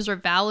 1-star reviews are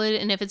valid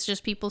and if it's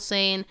just people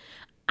saying,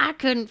 I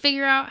couldn't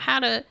figure out how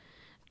to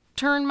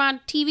turn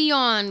my TV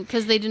on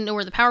because they didn't know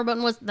where the power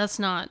button was. That's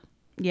not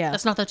the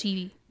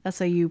TV.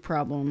 That's a you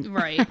problem.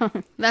 Right.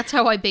 That's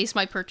how I base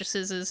my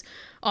purchases, is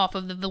off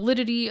of the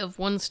validity of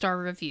 1-star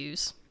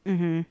reviews.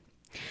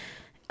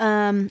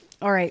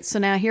 All right, so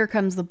now here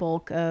comes the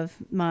bulk of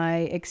my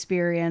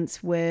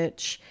experience,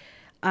 which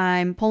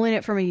I'm pulling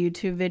it from a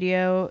YouTube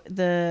video.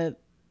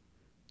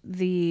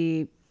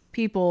 The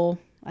people,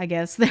 I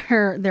guess,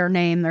 their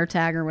name, their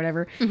tag or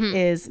whatever,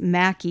 is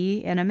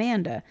Mackie and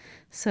Amanda.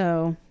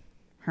 So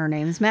her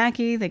name's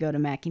Mackie. They go to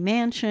Mackie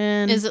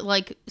Mansion. Is it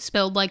like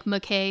spelled like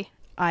McKay?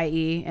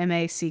 I-E,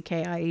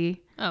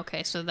 M-A-C-K-I-E.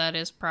 Okay, so that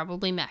is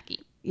probably Mackie.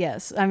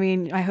 Yes, I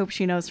mean, I hope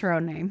she knows her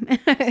own name.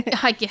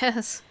 I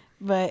guess.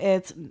 But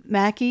it's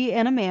Mackie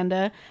and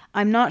Amanda.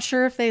 I'm not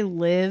sure if they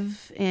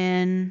live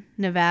in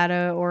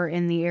Nevada or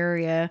in the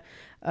area,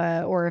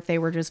 or if they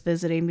were just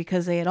visiting,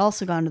 because they had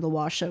also gone to the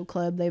Washoe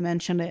Club. They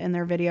mentioned it in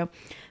their video.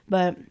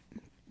 But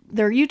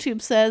their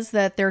YouTube says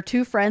that they're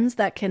 2 friends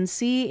that can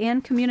see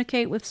and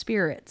communicate with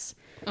spirits.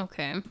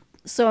 Okay.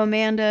 So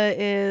Amanda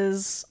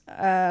is,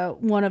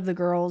 one of the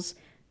girls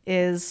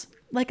is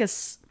like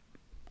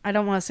I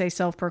don't want to say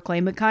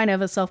self-proclaimed, but kind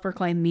of a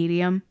self-proclaimed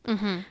medium.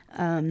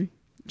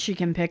 She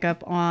can pick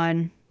up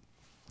on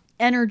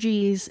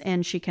energies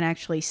and she can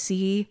actually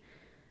see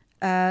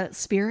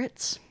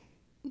spirits.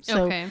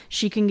 So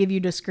she can give you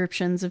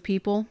descriptions of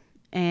people,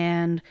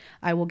 and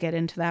I will get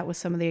into that with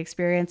some of the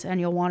experience, and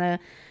you'll want to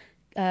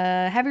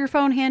have your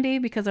phone handy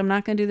because I'm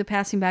not going to do the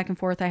passing back and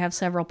forth. I have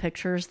several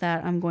pictures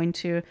that I'm going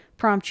to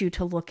prompt you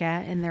to look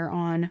at, and they're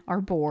on our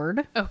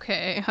board.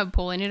 Okay, I'm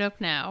pulling it up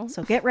now.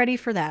 So get ready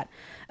for that.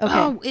 Okay.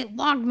 Oh, it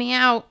logged me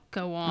out.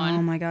 Go on.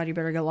 Oh my God, you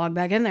better get logged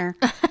back in there.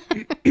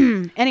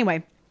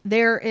 Anyway,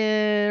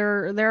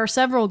 there are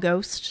several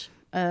ghost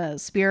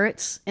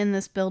spirits in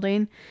this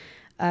building.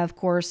 Of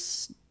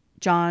course,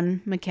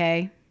 John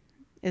McKay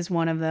is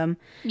one of them.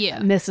 Yeah.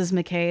 Mrs.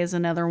 McKay is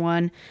another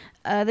one.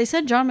 They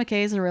said John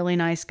McKay is a really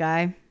nice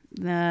guy.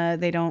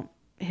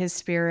 His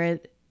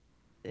spirit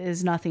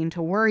is nothing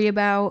to worry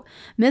about.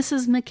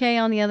 Mrs.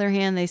 McKay, on the other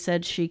hand, they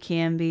said she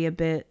can be a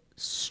bit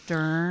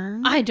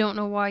stern. I don't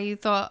know why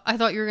I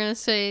thought you were going to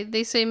say,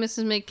 they say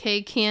Mrs.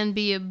 McKay can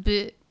be a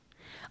bit...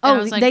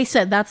 Oh, they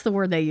said that's the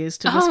word they used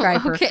to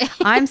describe her. Okay.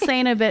 I'm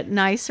saying a bit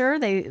nicer.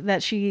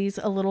 That she's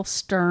a little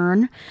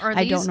stern. Are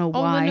I don't know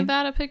all why. the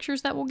Nevada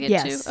pictures that we'll get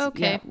Yes. to?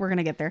 Okay. Yeah, we're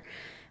gonna get there.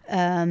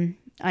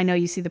 I know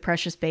you see the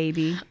precious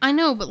baby. I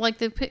know, but like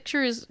the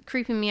picture is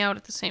creeping me out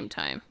at the same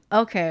time.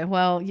 Okay,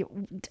 well,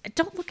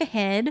 don't look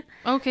ahead.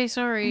 Okay,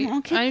 sorry.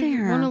 I'll get I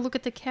there. want to look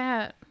at the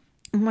cat.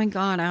 Oh my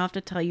god, I have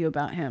to tell you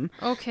about him.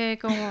 Okay,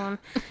 go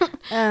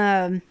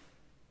on.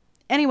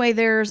 Anyway,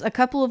 there's a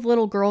couple of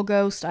little girl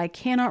ghosts. I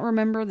cannot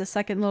remember the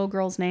second little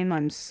girl's name.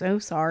 I'm so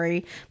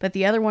sorry. But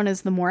the other one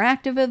is the more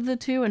active of the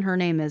two, and her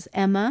name is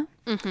Emma.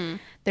 Mm-hmm.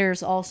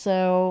 There's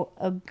also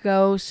a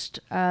ghost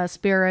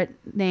spirit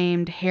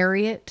named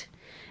Harriet.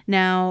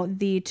 Now,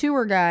 the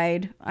tour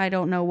guide, I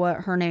don't know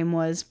what her name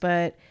was,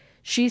 but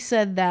she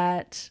said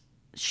that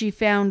she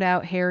found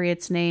out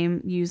Harriet's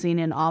name using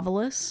an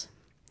ovilus.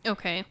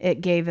 Okay.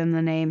 It gave him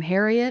the name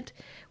Harriet,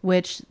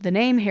 which the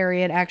name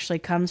Harriet actually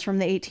comes from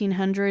the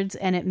 1800s,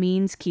 and it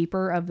means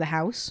keeper of the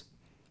house.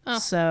 Oh.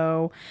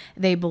 So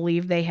they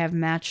believe they have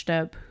matched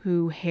up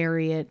who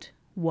Harriet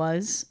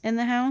was in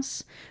the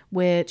house,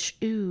 which,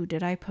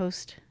 did I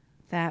post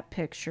that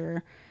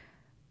picture?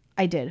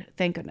 I did,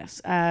 thank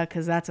goodness,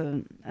 because that's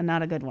a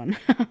not a good one.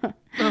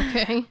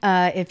 Okay.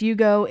 If you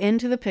go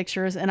into the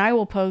pictures, and I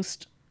will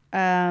post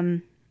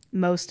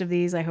most of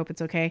these, I hope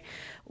it's okay.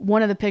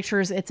 One of the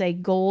pictures, it's a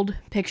gold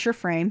picture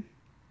frame.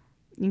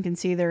 You can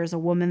see there's a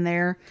woman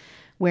there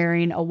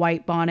wearing a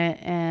white bonnet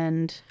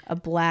and a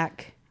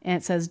black, and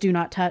it says "Do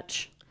not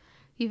touch."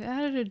 You've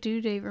added a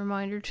due date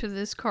reminder to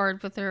this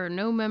card, but there are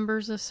no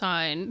members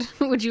assigned.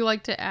 Would you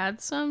like to add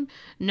some?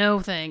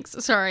 No, thanks.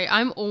 Sorry,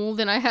 I'm old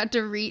and I had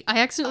to read. I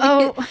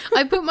accidentally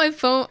I'm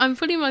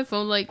putting my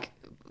phone like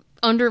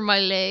under my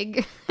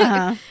leg.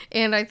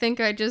 And I think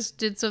I just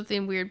did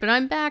something weird. But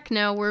I'm back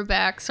now. We're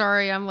back.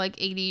 Sorry, I'm like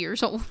 80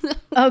 years old.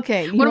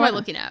 Okay. What am I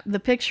looking at? The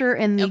picture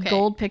in the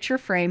gold picture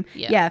frame.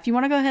 Yeah, if you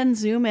want to go ahead and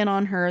zoom in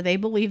on her, they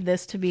believe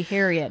this to be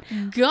Harriet.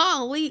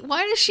 Golly,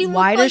 why does she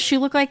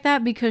look like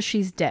that? Because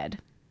she's dead.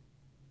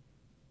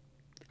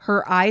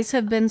 Her eyes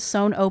have been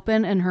sewn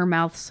open and her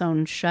mouth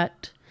sewn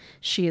shut.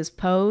 She is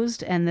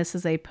posed, and this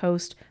is a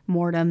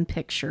post-mortem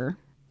picture.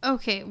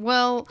 Okay,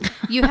 well,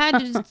 you had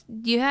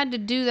to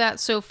do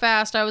that so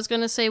fast. I was going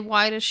to say,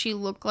 why does she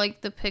look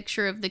like the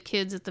picture of the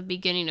kids at the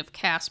beginning of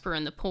Casper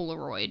and the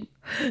Polaroid?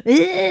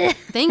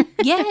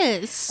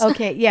 Yes.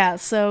 Okay, yeah,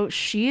 so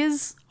she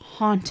is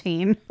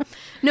haunting.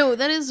 No,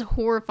 that is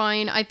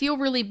horrifying. I feel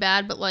really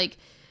bad, but like,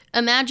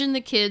 imagine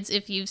the kids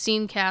if you've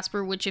seen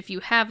Casper, which if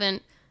you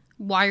haven't,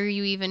 why are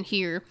you even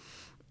here?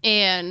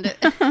 And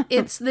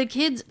it's the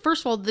kids.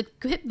 First of all, the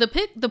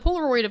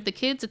Polaroid of the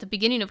kids at the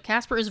beginning of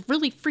Casper is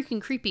really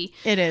freaking creepy.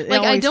 It is.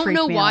 Like, I don't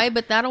know why,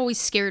 but that always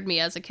scared me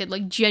as a kid.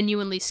 Like,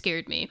 genuinely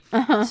scared me.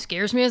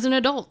 Scares me as an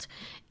adult.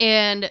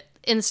 And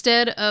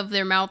instead of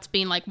their mouths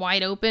being like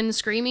wide open,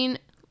 screaming,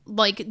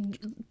 like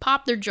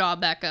pop their jaw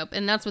back up,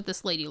 and that's what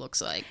this lady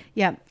looks like.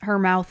 Yeah, her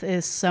mouth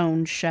is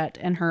sewn shut,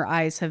 and her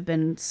eyes have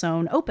been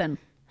sewn open.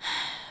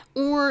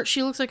 Or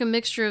she looks like a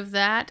mixture of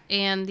that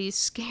and the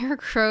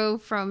Scarecrow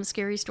from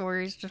Scary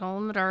Stories to Tell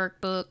in the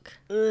Dark book.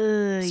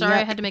 Sorry, yuck.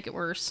 I had to make it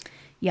worse.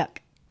 Yuck.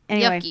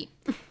 Anyway,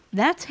 yucky.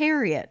 That's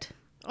Harriet.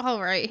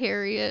 All right,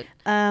 Harriet.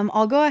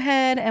 I'll go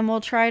ahead and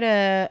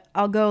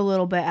I'll go a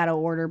little bit out of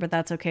order, but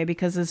that's okay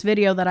because this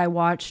video that I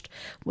watched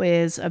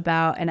was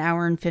about an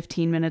hour and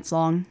 15 minutes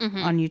long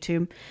on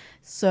YouTube.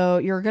 So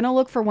you're going to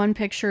look for one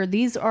picture.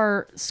 These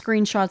are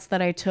screenshots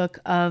that I took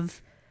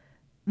of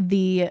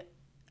the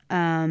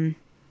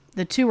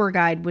tour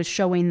guide was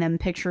showing them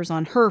pictures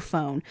on her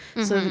phone.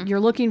 So you're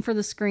looking for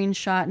the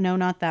screenshot. No,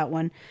 not that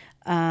one.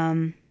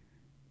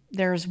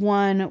 There's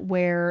one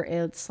where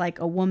it's like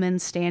a woman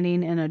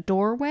standing in a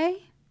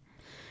doorway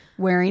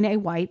wearing a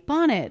white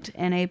bonnet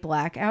and a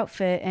black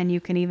outfit. And you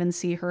can even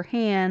see her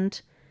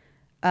hand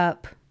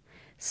up.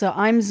 So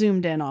I'm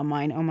zoomed in on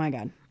mine. Oh my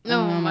God.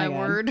 Oh my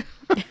word.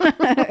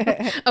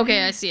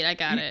 Okay, I see it. I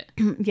got it.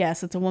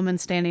 Yes, it's a woman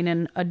standing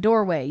in a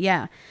doorway.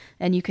 Yeah.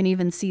 And you can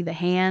even see the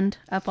hand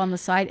up on the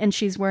side. And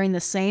she's wearing the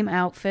same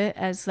outfit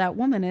as that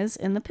woman is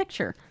in the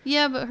picture.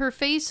 Yeah, but her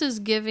face is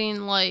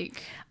giving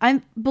like...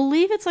 I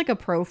believe it's like a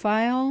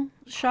profile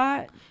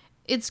shot.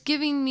 It's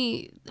giving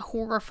me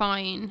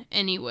horrifying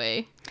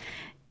anyway.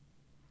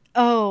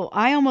 Oh,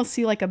 I almost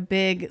see like a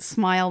big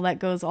smile that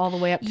goes all the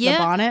way up to the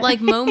bonnet. Like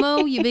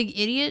Momo, you big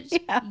idiot.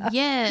 Yeah.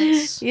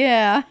 Yes.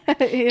 Yeah.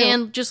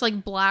 And just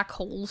like black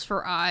holes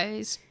for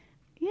eyes.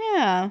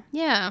 Yeah.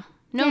 Yeah.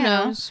 No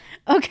nose.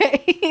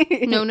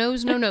 Okay. No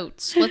nose, no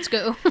notes. Let's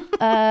go.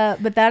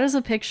 But that is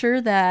a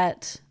picture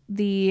that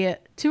the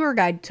tour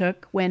guide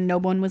took when no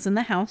one was in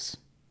the house.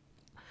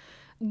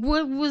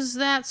 What was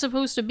that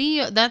supposed to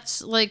be? That's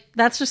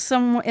just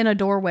someone in a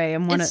doorway.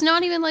 And it's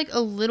not even like a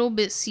little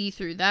bit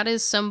see-through. That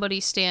is somebody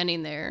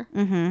standing there.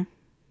 Mm-hmm.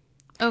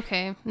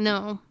 Okay,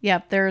 no.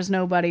 Yep, there was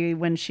no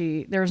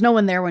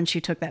one there when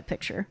she took that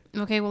picture.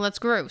 Okay, well that's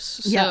gross.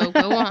 So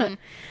go on.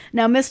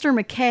 Now, Mr.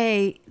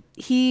 McKay,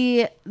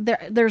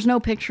 there's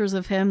no pictures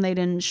of him. They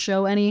didn't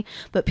show any,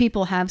 but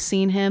people have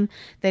seen him.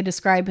 They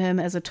describe him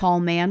as a tall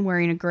man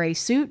wearing a gray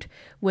suit,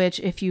 which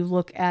if you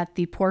look at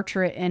the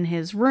portrait in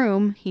his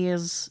room, he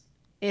is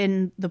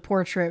in the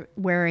portrait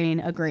wearing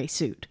a gray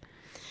suit.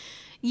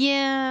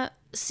 Yeah,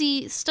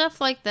 see,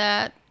 stuff like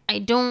that I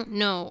don't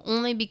know.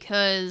 Only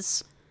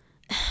because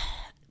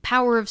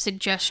power of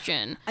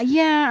suggestion.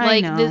 Yeah,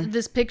 Like, I know.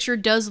 this picture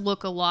does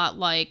look a lot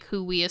like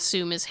who we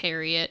assume is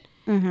Harriet.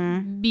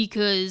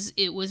 Because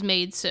it was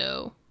made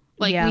so.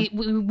 Like, Yeah.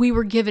 we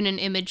were given an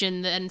image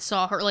and then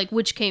saw her, like,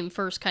 which came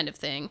first kind of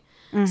thing.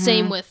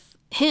 Same with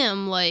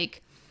him,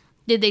 like,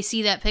 did they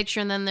see that picture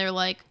and then they're,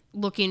 like,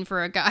 looking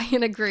for a guy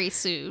in a gray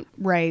suit?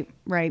 Right.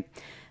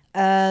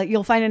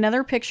 You'll find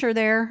another picture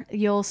there.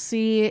 You'll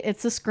see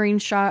it's a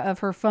screenshot of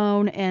her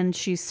phone, and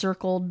she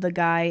circled the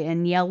guy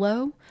in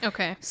yellow.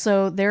 Okay.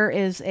 So there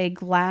is a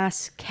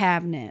glass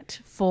cabinet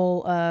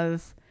full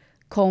of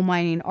coal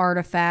mining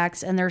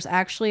artifacts, and there's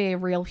actually a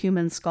real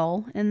human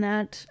skull in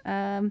that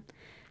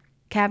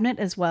cabinet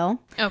as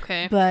well.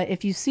 Okay. But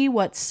if you see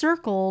what's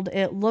circled,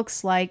 it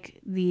looks like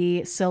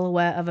the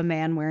silhouette of a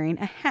man wearing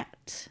a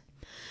hat.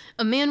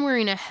 A man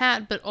wearing a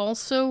hat, but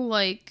also,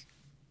 like,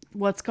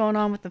 What's going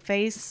on with the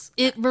face?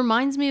 it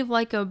reminds me of,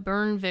 like, a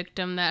burn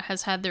victim that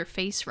has had their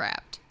face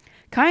wrapped.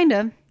 Kind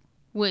of.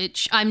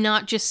 Which, I'm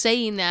not just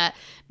saying that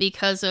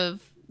because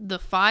of the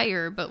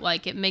fire, but,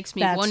 like, it makes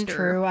me That's wonder.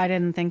 true. I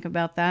didn't think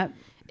about that.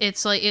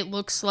 It's like, it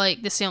looks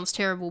like, this sounds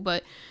terrible,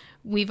 but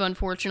we've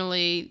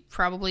unfortunately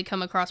probably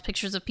come across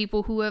pictures of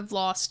people who have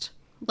lost,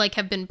 like,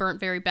 have been burnt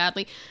very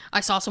badly.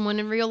 I saw someone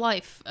in real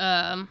life,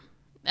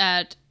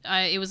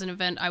 it was an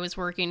event I was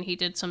working. He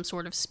did some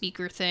sort of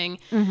speaker thing.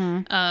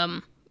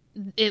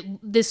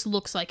 This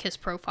looks like his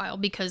profile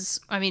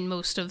because, I mean,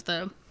 most of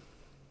the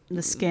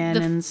Skin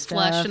and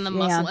flesh stuff. and the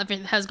muscle,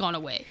 everything has gone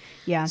away.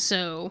 Yeah.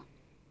 So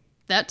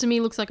that to me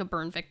looks like a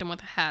burn victim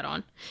with a hat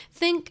on.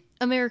 Think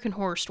American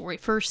Horror Story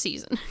first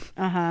season.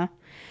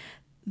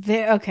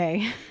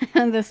 Okay.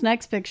 This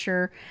next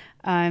picture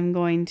I'm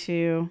going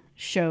to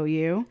show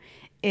you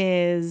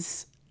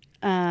is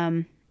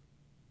oh,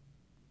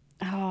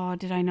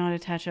 did I not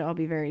attach it? I'll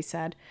be very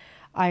sad.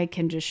 I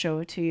can just show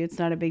it to you. It's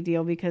not a big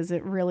deal because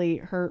it really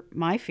hurt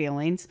my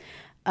feelings.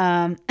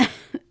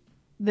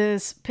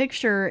 This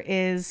picture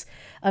is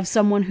of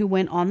someone who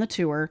went on the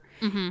tour,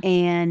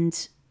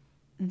 and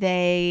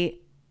they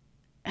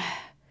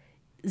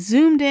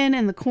zoomed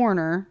in the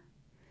corner,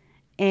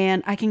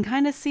 and I can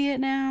kind of see it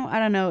now. I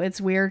don't know.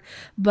 It's weird,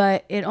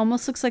 but it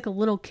almost looks like a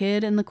little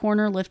kid in the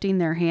corner lifting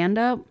their hand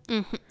up.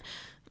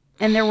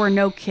 And there were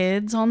no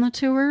kids on the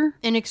tour.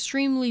 An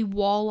extremely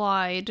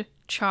wall-eyed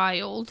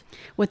child.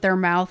 With their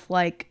mouth,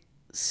 like,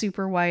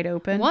 super wide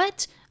open.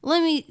 What?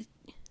 I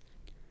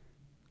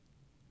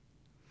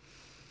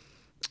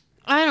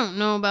don't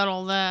know about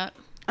all that.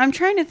 I'm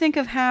trying to think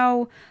of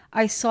how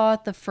I saw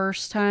it the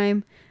first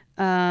time.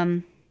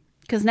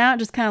 Because now it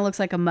just kind of looks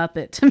like a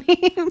Muppet to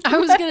me. I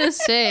was going to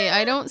say,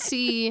 I don't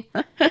see...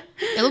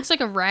 It looks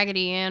like a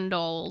Raggedy Ann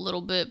doll a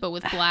little bit, but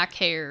with black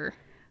hair.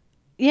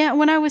 Yeah,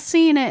 when I was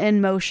seeing it in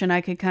motion,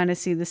 I could kind of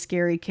see the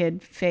scary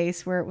kid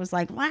face where it was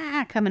like,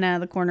 wah, coming out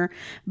of the corner.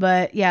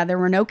 But yeah, there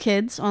were no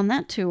kids on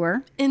that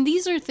tour. And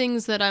these are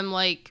things that I'm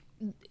like,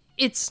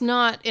 it's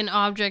not an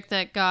object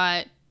that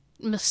got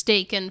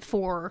mistaken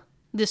for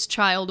this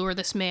child or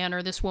this man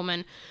or this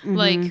woman.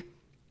 Like,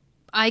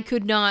 I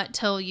could not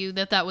tell you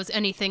that was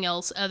anything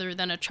else other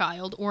than a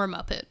child or a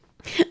Muppet.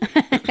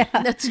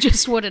 That's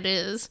just what it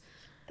is.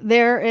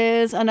 There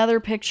is another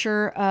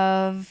picture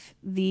of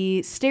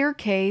the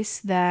staircase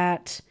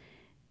that,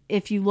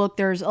 if you look,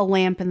 there's a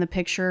lamp in the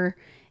picture.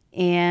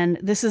 And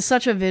this is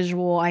such a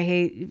visual. I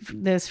hate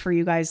this for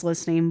you guys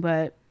listening,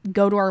 but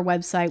go to our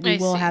website. We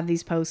will have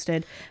these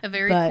posted. A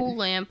very cool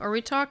lamp. Are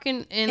we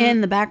talking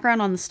in the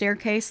background on the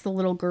staircase, the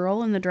little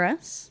girl in the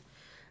dress?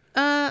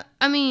 I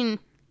mean...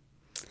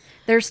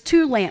 There's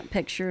 2 lamp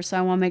pictures, so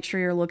I want to make sure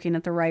you're looking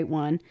at the right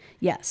one.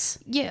 Yes.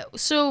 Yeah,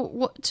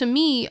 so to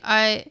me,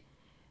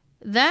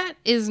 that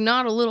is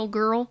not a little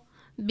girl,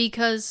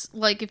 because,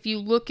 like, if you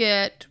look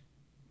at...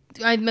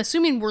 I'm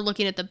assuming we're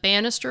looking at the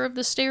banister of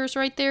the stairs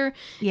right there.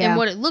 Yeah. And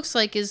what it looks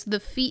like is the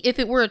feet, if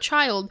it were a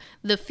child,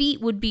 the feet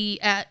would be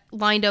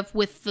lined up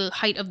with the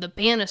height of the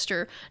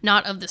banister,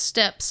 not of the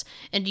steps.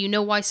 And do you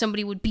know why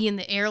somebody would be in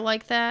the air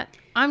like that?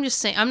 I'm just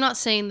saying, I'm not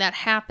saying that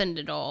happened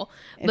at all.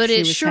 But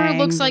it sure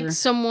looks like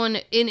someone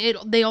in it,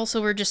 they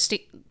also were just...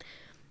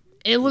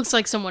 it looks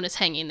like someone is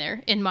hanging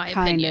there, in my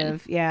opinion. Kind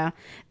of, yeah.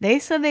 They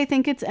said they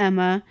think it's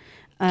Emma.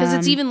 Because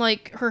it's even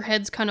like her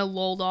head's kind of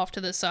lolled off to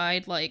the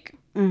side, like...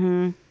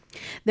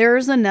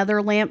 There's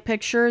another lamp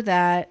picture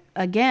that,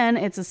 again,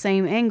 it's the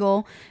same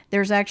angle.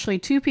 There's actually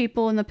 2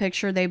 people in the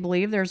picture. They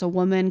believe there's a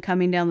woman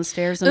coming down the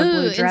stairs in a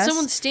blue dress. And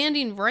someone's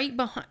standing right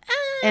behind...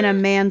 And a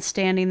man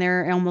standing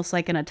there almost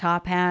like in a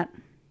top hat.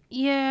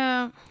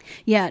 Yeah.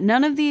 Yeah,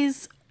 none of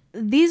these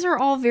are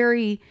all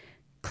very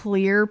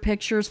clear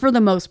pictures for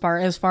the most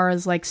part as far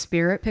as like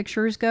spirit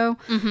pictures go.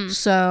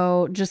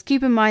 So just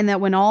keep in mind that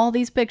when all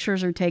these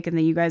pictures are taken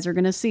that you guys are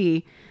going to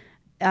see,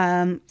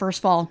 first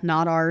of all,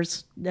 not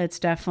ours. It's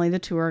definitely the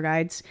tour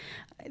guides.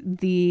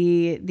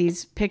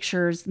 These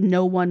pictures,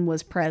 no one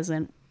was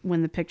present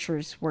when the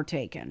pictures were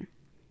taken.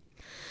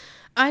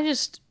 I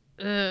just...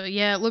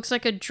 Yeah, it looks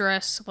like a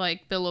dress,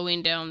 like,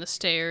 billowing down the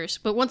stairs.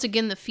 But once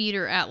again, the feet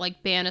are at,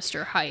 like,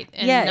 banister height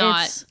and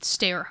not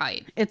stair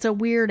height. It's a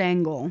weird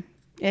angle.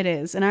 It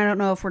is. And I don't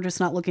know if we're just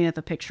not looking at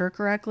the picture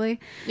correctly.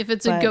 If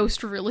it's a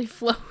ghost really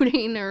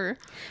floating or...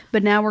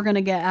 But now we're going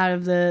to get out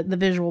of the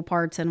visual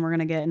parts and we're going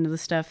to get into the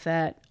stuff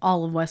that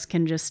all of us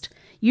can just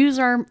use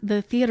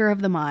the theater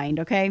of the mind,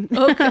 okay?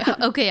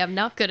 Okay, I'm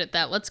not good at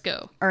that. Let's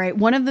go. All right.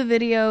 One of the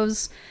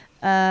videos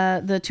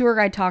the tour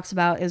guide talks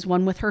about is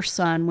one with her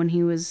son when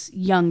he was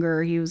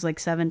younger. He was like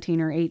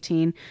 17 or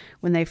 18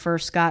 when they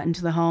first got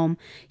into the home.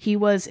 He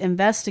was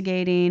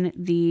investigating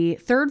the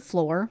third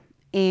floor.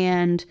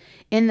 And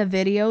in the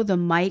video, the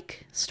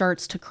mic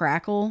starts to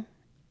crackle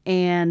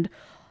and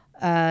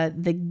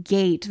the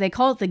gate, they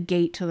call it the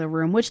gate to the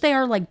room, which they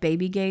are like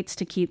baby gates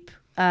to keep.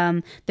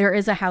 There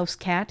is a house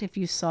cat, if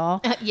you saw,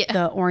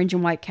 the orange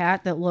and white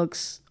cat that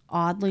looks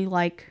oddly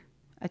like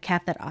a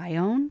cat that I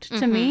owned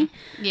to me.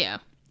 Yeah.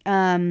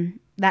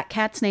 That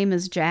cat's name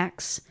is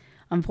Jax.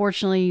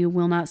 Unfortunately, you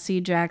will not see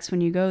Jax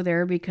when you go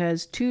there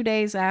because 2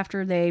 days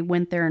after they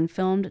went there and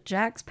filmed,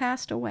 Jax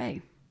passed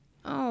away.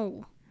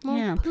 Oh. Well,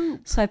 yeah.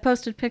 Poop. So I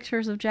posted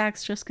pictures of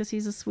Jax just because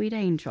he's a sweet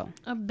angel.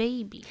 A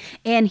baby.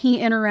 And he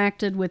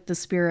interacted with the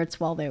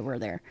spirits while they were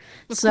there.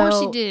 Of course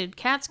he did.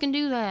 Cats can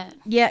do that.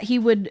 Yeah, he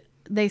would.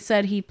 They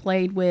said he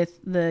played with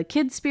the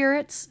kid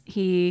spirits.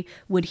 He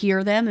would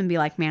hear them and be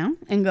like, meow,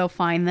 and go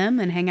find them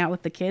and hang out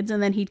with the kids.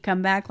 And then he'd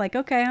come back like,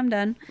 okay, I'm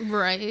done.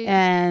 Right.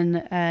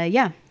 And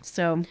yeah,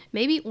 so.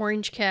 Maybe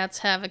orange cats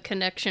have a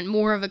connection,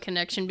 more of a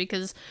connection,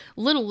 because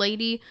little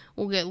lady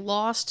will get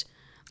lost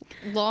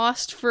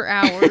for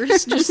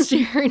hours just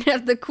staring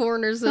at the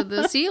corners of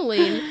the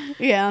ceiling.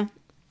 Yeah.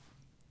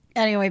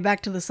 Anyway,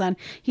 back to the son.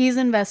 He's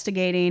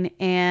investigating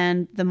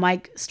and the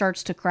mic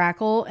starts to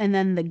crackle and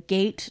then the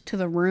gate to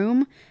the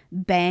room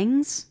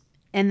bangs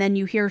and then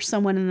you hear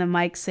someone in the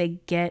mic say,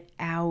 "Get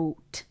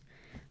out."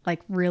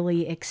 Like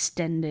really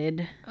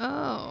extended.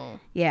 Oh.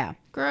 Yeah.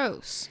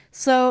 Gross.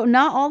 So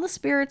not all the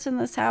spirits in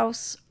this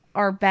house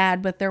are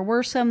bad, but there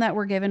were some that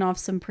were giving off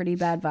some pretty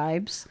bad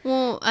vibes.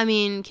 Well, I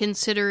mean,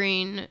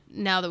 considering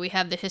now that we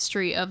have the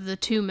history of the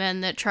two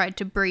men that tried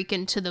to break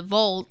into the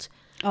vault.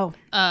 Oh.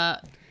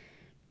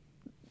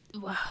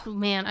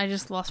 Man, I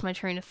just lost my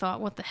train of thought.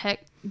 What the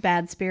heck?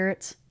 Bad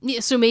spirits. Yeah,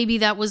 so maybe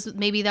that was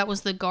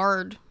the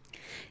guard.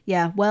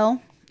 Yeah,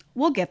 well,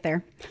 we'll get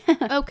there.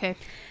 Okay.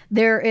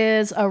 There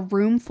is a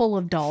room full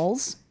of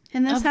dolls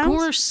in this house. Of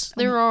course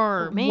there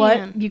are, man.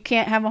 What? You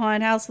can't have a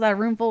haunted house without a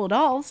room full of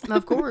dolls.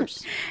 Of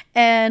course.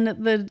 And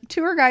the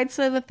tour guide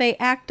said that they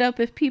act up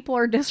if people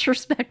are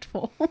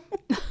disrespectful. Oh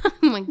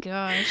my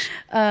gosh.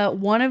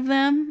 One of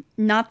them,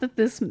 not that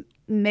this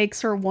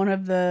makes her one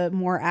of the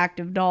more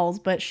active dolls,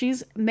 but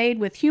she's made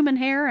with human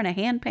hair and a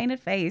hand-painted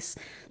face.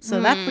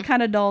 So that's the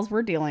kind of dolls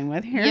we're dealing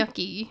with here.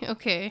 Yucky.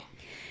 Okay.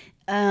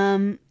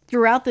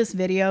 Throughout this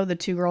video, the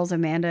two girls,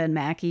 Amanda and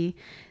Mackie,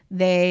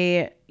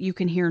 you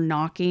can hear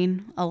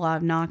knocking, a lot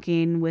of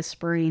knocking,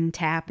 whispering,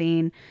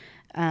 tapping,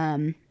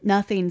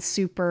 nothing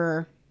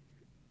super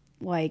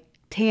like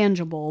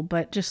tangible,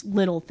 but just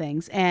little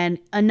things, and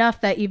enough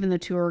that even the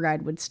tour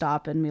guide would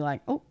stop and be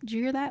like, "Oh, did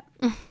you hear that?"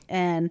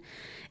 And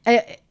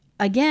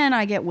again,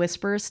 I get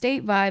Whisper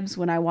Estate vibes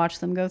when I watch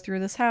them go through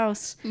this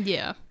house.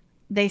 Yeah.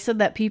 They said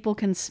that people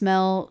can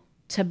smell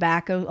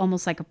tobacco,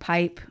 almost like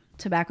a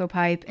tobacco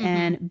pipe,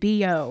 and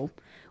BO.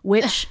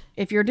 Which,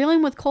 if you're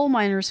dealing with coal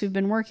miners who've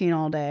been working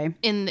all day.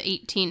 In the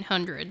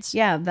 1800s.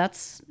 Yeah,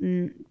 that's... I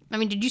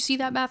mean, did you see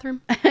that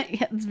bathroom?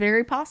 Yeah, it's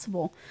very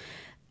possible.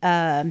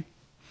 Amanda,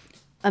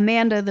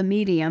 the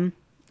medium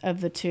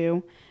of the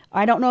two,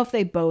 I don't know if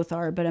they both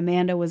are, but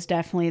Amanda was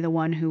definitely the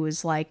one who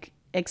was, like,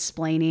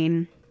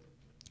 explaining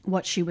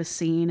what she was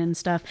seeing and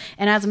stuff.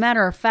 And as a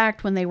matter of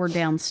fact, when they were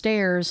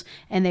downstairs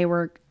and they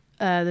were...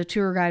 the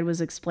tour guide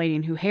was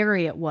explaining who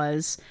Harriet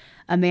was,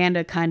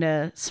 Amanda kind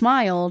of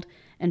smiled...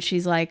 And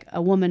she's like,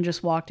 a woman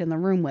just walked in the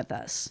room with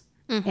us.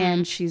 Mm-hmm.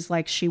 And she's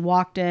like, she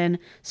walked in,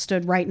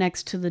 stood right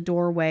next to the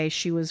doorway.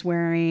 She was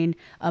wearing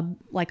a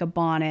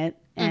bonnet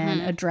and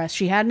a dress.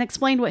 She hadn't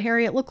explained what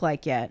Harriet looked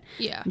like yet.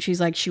 Yeah. And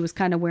she's like, she was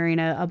kind of wearing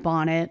a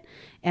bonnet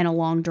and a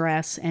long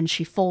dress. And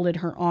she folded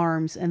her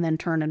arms and then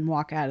turned and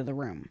walked out of the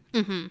room.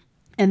 Mm-hmm.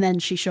 And then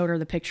she showed her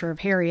the picture of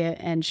Harriet.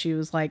 And she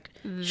was like,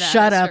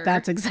 shut up. Her.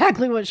 That's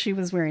exactly what she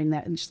was wearing.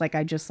 And she's like,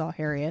 I just saw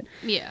Harriet.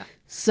 Yeah.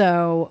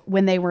 So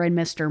when they were in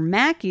Mr.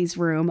 Mackey's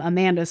room,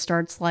 Amanda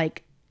starts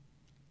like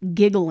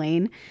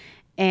giggling,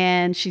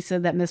 and she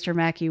said that Mr.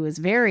 Mackey was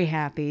very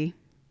happy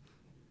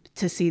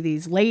to see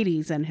these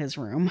ladies in his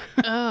room.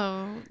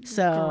 Oh,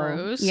 so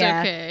gross.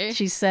 Yeah, okay.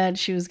 She said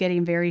she was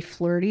getting very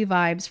flirty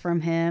vibes from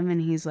him, and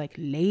he's like,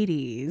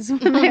 ladies,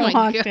 when they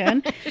walked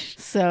in.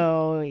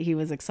 So he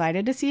was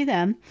excited to see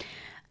them.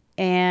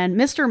 And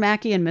Mr.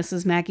 Mackey and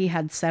Mrs. Mackey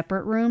had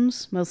separate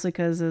rooms, mostly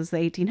because it was the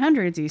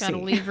 1800s, you see. Gotta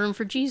leave room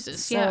for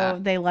Jesus, So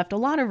they left a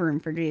lot of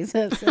room for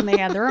Jesus, and they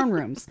had their own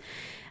rooms.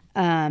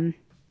 Then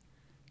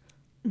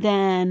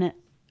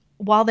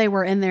while they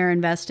were in there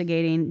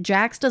investigating,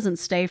 Jax doesn't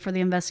stay for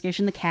the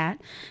investigation. The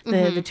cat,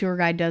 the tour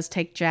guide does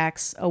take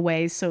Jax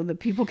away so that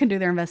people can do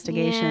their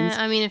investigations.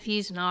 Yeah, I mean, if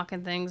he's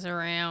knocking things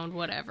around,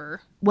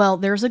 whatever. Well,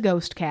 there's a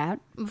ghost cat.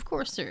 Of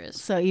course there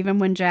is. So even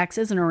when Jax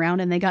isn't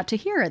around, and they got to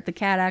hear it, the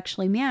cat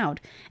actually meowed.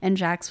 And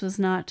Jax was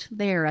not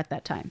there at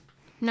that time.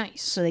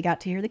 Nice. So they got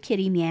to hear the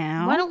kitty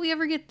meow. Why don't we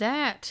ever get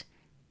that?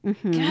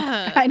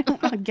 God. I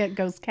don't want to get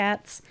ghost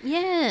cats.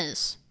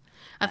 Yes.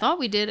 I thought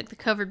we did at the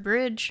covered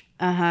bridge.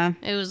 Uh-huh.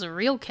 It was a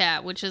real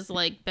cat, which is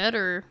like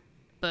better,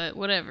 but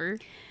whatever.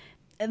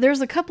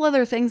 There's a couple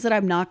other things that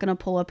I'm not going to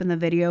pull up in the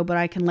video, but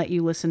I can let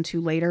you listen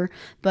to later.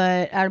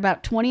 But at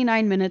about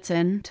 29 minutes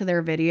into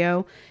their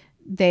video,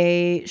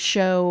 they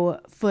show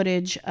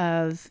footage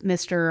of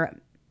Mr.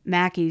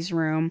 Mackey's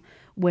room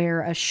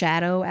where a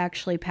shadow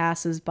actually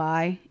passes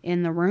by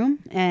in the room,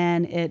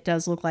 and it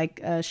does look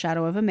like a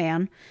shadow of a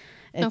man.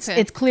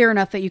 It's clear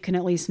enough that you can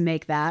at least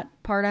make that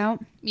part out.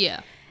 Yeah.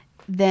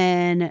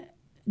 Then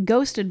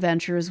Ghost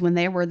Adventures, when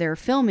they were there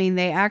filming,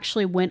 they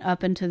actually went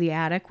up into the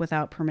attic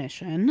without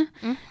permission.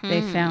 They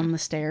found the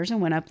stairs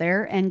and went up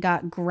there and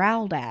got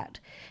growled at.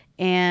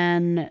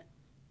 And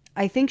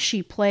I think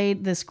she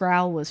played this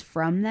growl was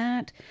from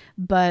that,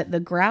 but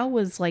the growl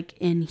was like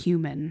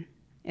inhuman.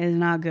 It's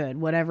not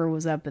good, whatever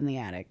was up in the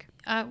attic.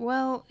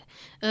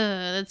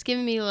 That's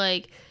giving me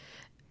like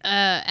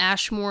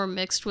Ashmore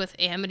mixed with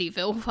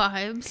Amityville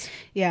vibes.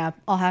 Yeah,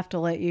 I'll have to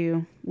let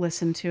you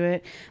listen to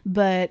it.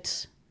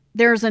 But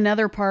there's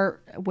another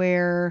part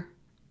where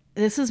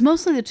this is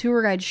mostly the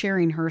tour guide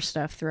sharing her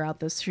stuff throughout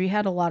this. She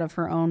had a lot of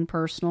her own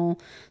personal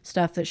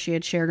stuff that she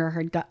had shared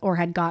or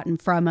had gotten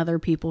from other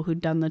people who'd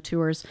done the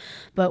tours.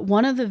 But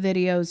one of the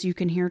videos, you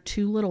can hear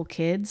two little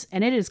kids,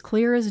 and it is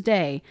clear as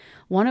day.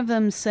 One of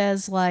them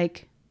says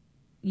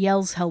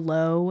yells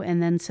hello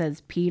and then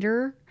says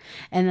Peter.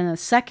 And then the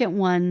second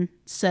one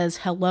says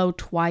hello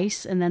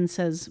twice and then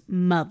says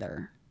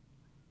mother.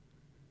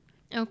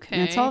 Okay.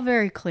 And it's all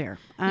very clear.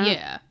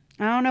 I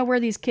don't know where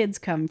these kids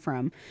come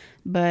from,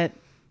 but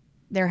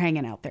they're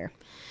hanging out there.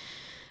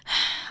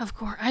 Of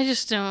course. I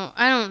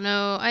don't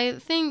know. I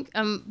think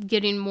I'm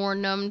getting more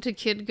numb to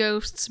kid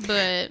ghosts,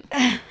 but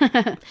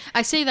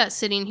I say that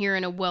sitting here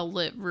in a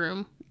well-lit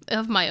room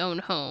of my own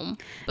home.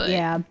 But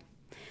yeah.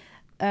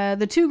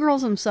 The two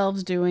girls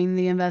themselves doing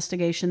the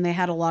investigation, they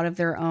had a lot of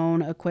their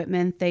own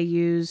equipment. They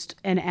used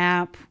an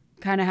app,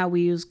 kind of how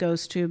we use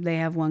GhostTube. They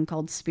have one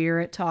called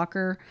Spirit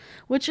Talker,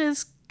 which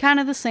is kind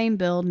of the same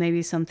build,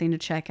 maybe something to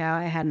check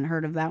out. I hadn't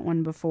heard of that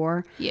one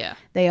before. Yeah.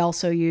 They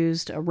also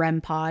used a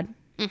REM pod.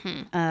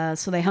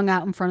 So they hung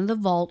out in front of the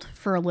vault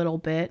for a little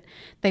bit.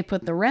 They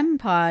put the REM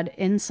pod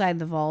inside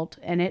the vault,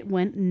 and it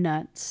went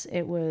nuts.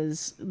 It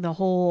was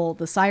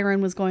the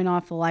siren was going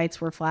off, the lights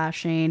were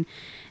flashing.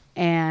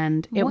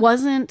 And it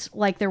wasn't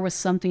like there was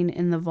something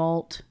in the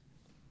vault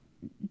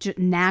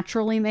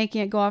naturally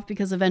making it go off,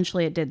 because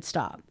eventually it did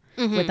stop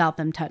without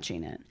them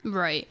touching it.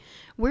 Right.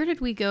 Where did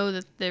we go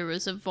that there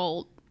was a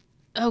vault?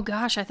 Oh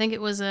gosh, I think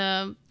it was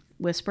a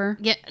Whisper?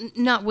 Yeah,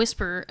 not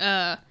Whisper.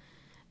 A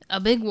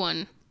big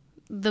one.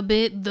 The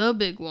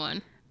big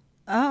one.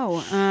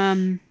 Oh,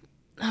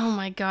 oh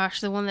my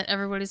gosh, the one that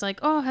everybody's like,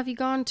 "Oh, have you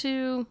gone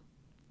to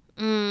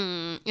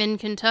in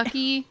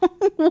Kentucky?"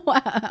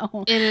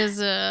 Wow. It is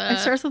it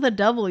starts with a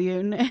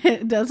W,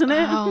 doesn't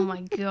it? Oh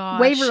my gosh.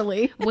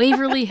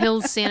 Waverly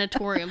Hills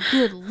Sanatorium.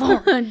 Good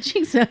Lord.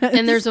 Jesus.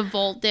 And there's a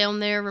vault down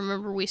there.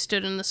 Remember we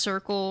stood in the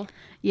circle?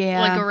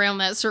 Yeah. Like around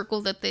that circle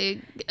that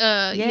they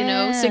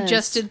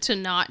suggested to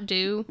not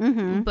do,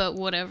 but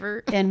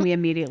whatever. And we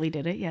immediately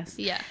did it, yes.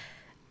 Yeah.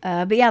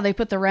 But yeah, they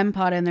put the REM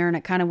pod in there and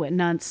it kind of went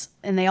nuts.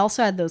 And they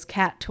also had those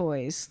cat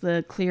toys,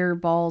 the clear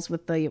balls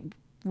with the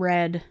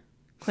red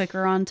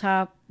clicker on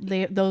top.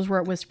 Those were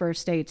at Whisper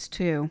Estates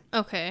too.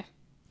 Okay.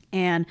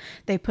 And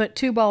they put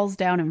two balls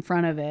down in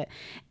front of it.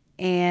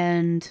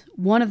 And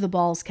one of the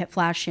balls kept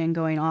flashing and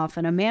going off.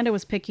 And Amanda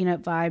was picking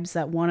up vibes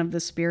that one of the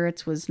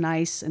spirits was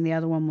nice and the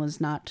other one was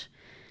not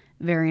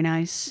very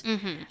nice.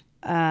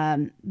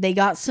 They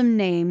got some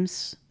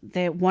names.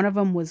 One of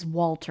them was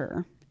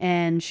Walter.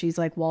 And she's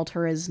like,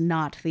 Walter is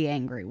not the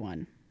angry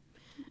one.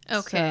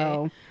 Okay.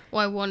 So,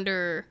 well, I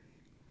wonder,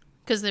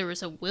 because there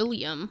was a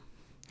William.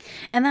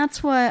 And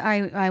that's what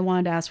I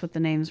wanted to ask what the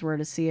names were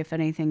to see if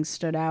anything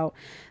stood out.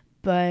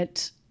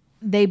 But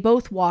they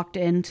both walked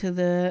into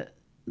the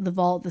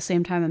vault at the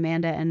same time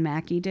Amanda and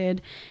Mackie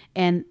did.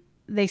 And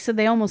they said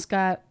they almost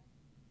got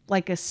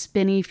like a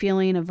spinny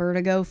feeling, a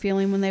vertigo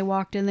feeling when they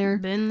walked in there.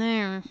 Been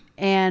there.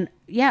 And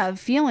yeah,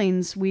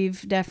 feelings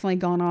we've definitely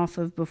gone off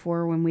of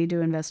before when we do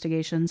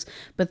investigations.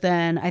 But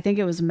then I think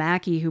it was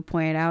Mackie who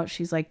pointed out,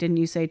 she's like, didn't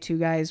you say two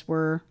guys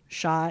were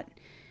shot?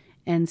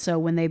 And so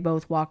when they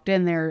both walked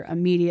in there,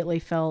 immediately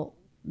felt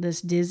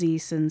this dizzy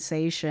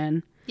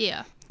sensation.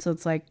 Yeah. So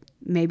it's like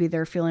maybe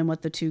they're feeling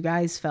what the two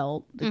guys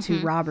felt, the two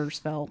robbers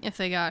felt. If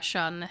they got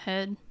shot in the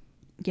head.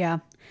 Yeah.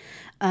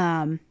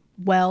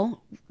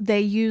 Well,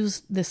 they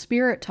used the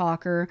Spirit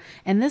Talker,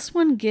 and this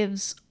one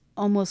gives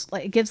almost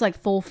like it gives like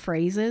full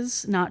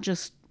phrases, not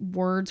just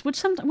words, which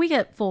sometimes we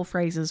get full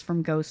phrases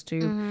from ghosts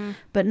too,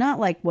 but not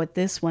like what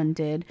this one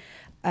did.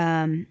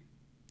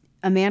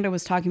 Amanda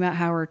was talking about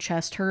how her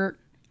chest hurt,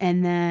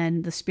 and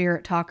then the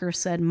spirit talker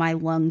said, "My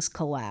lungs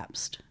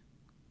collapsed."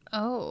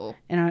 Oh.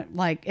 And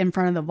like in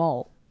front of the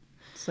vault.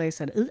 So they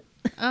said, "Ugh."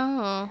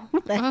 Oh.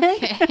 What the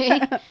heck?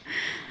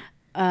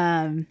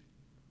 Okay.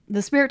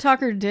 The spirit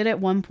talker did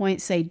at one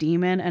point say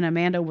demon, and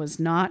Amanda was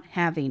not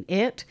having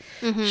it.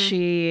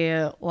 She,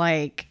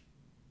 like,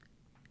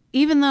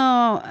 even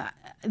though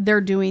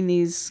they're doing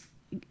these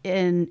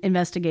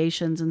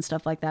investigations and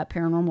stuff like that,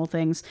 paranormal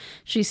things,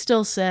 she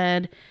still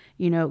said,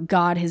 you know,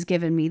 God has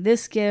given me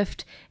this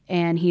gift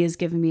and he has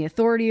given me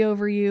authority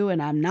over you,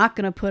 and I'm not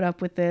going to put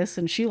up with this.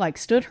 And she like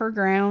stood her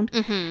ground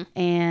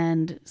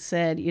and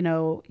said, you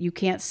know, you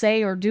can't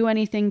say or do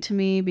anything to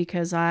me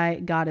because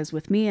God is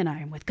with me and I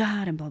am with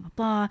God and blah, blah,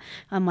 blah.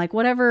 I'm like,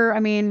 whatever. I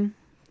mean,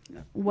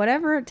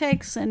 whatever it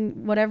takes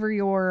and whatever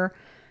your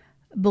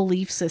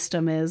belief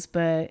system is.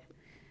 But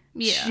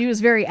Yeah. she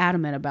was very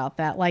adamant about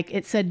that. Like,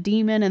 it said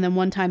demon, and then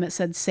one time it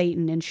said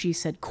Satan, and she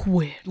said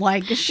quit.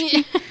 Like,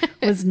 she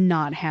was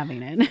not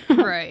having it.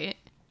 Right.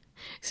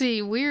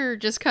 See, we're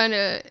just kind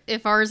of,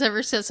 if ours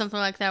ever says something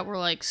like that, we're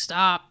like,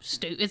 stop,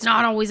 it's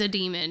not always a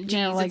demon. Jeez,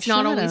 Yeah, like, it's not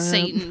shut always up.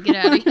 Satan. Get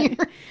out of here.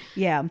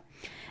 Yeah.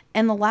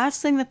 And the last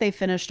thing that they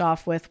finished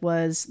off with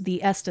was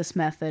the Estes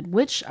method,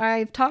 which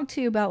I've talked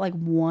to you about like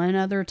one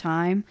other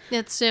time.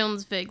 That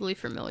sounds vaguely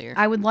familiar.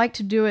 I would like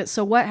to do it.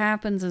 So what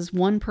happens is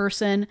one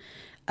person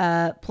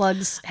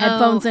plugs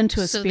headphones into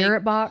a so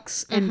spirit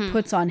box and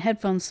puts on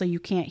headphones so you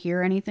can't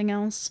hear anything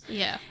else.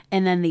 Yeah.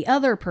 And then the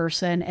other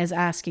person is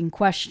asking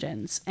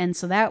questions. And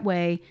so that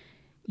way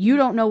you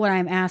don't know what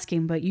I'm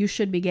asking, but you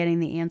should be getting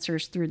the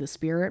answers through the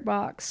spirit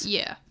box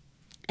Yeah.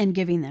 and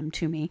giving them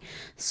to me.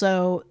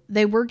 So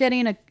they were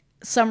getting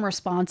some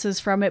responses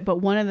from it, but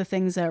one of the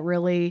things that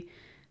really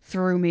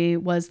threw me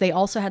was they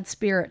also had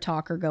Spirit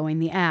Talker going,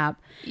 the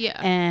app. Yeah.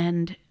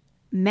 And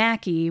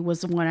Mackie was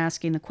the one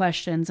asking the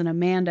questions, and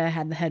Amanda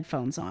had the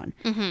headphones on.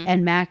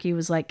 And Mackie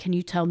was like, "Can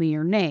you tell me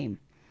your name?"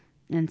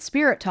 And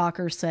Spirit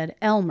Talker said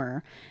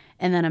Elmer.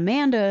 And then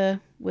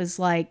Amanda was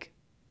like,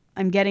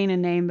 "I'm getting a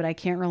name, but I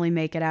can't really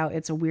make it out.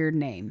 It's a weird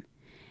name."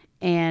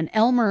 And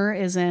Elmer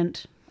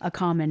isn't a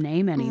common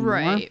name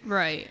anymore.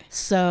 Right.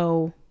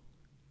 So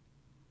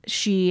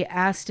she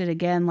asked it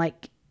again,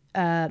 like,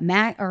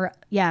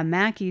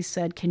 Mackie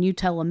said, "Can you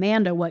tell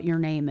Amanda what your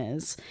name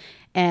is?"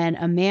 And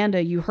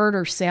Amanda, you heard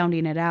her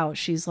sounding it out.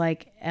 She's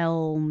like,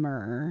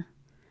 Elmer.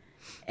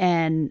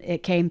 And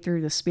it came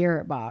through the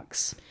spirit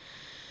box.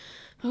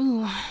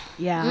 Ooh.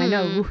 Yeah, I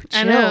know. Ooh,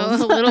 I know, a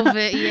chills. little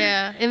bit,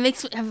 yeah. It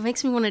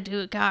makes me want to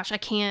do it. Gosh, I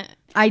can't.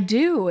 I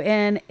do.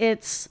 And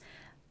it's,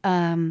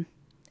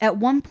 at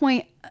one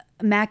point,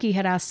 Mackie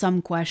had asked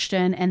some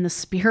question, and the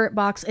spirit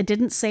box, it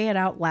didn't say it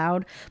out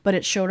loud, but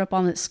it showed up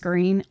on the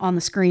screen,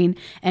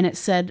 and it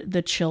said,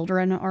 "The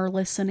children are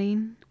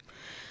listening."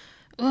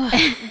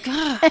 Ugh,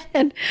 God.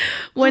 And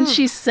when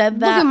she said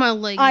that, Look at my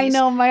legs. I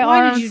know, my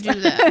Why arms. did you do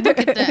that? Look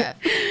at that.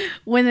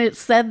 When it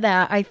said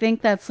that, I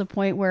think that's the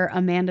point where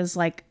Amanda's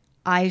like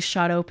eyes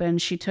shot open.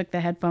 She took the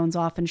headphones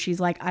off and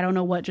she's like, "I don't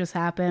know what just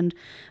happened,"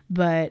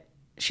 but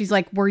she's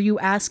like, "Were you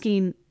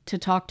asking to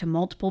talk to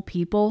multiple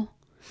people?"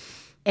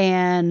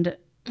 And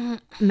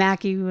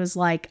Mackie was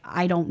like,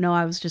 "I don't know.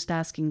 I was just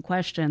asking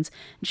questions."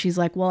 And she's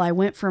like, "Well, I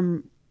went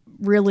from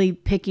really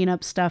picking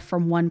up stuff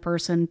from one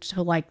person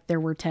to like there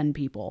were 10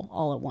 people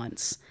all at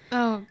once."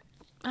 Oh,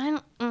 I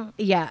don't.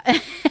 Yeah.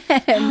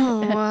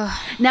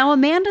 Oh, Now,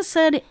 Amanda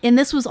said, and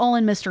this was all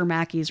in Mr.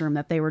 Mackey's room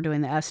that they were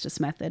doing the Estes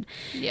method.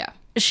 yeah.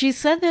 She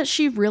said that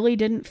she really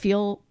didn't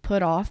feel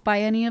put off by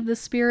any of the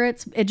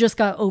spirits. It just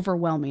got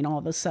overwhelming all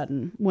of a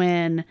sudden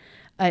when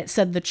it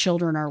said the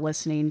children are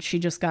listening. She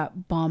just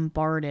got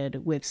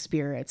bombarded with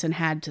spirits and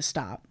had to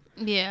stop.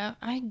 Yeah.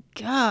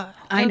 God.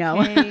 I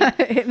know. Okay.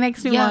 It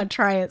makes me Yeah. want to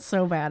try it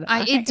so bad.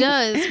 It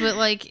does, but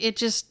like it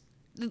just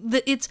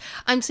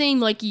I'm saying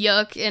like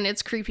yuck and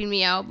it's creeping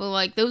me out, but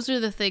like those are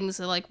the things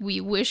that like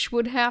we wish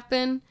would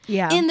happen.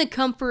 Yeah. In the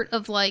comfort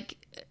of like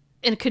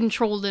in a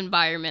controlled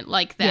environment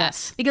like that.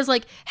 Yes. Because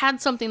like had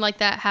something like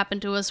that happen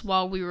to us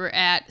while we were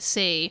at,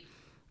 say,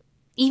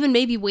 even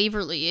maybe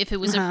Waverly, if it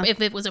was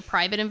if it was a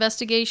private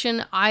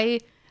investigation, I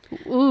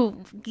know.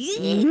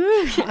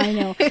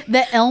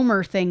 The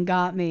Elmer thing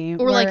got me.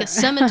 Or like where- a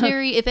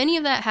cemetery. If any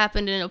of that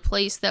happened in a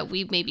place that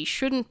we maybe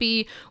shouldn't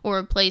be, or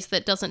a place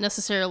that doesn't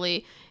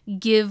necessarily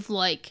give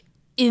like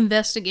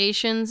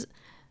investigations,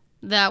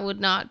 that would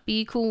not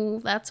be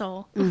cool. That's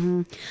all.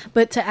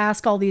 But to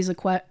ask all these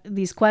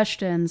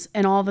questions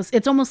and all this,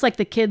 it's almost like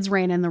the kids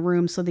ran in the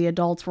room. So the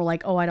adults were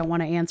like, "Oh, I don't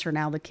want to answer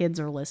now. The kids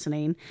are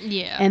listening."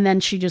 Yeah. And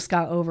then she just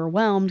got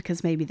overwhelmed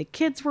because maybe the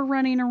kids were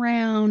running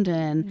around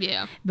and,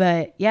 Yeah.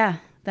 but yeah,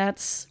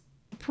 that's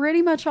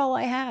pretty much all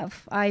I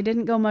have. I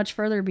didn't go much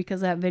further because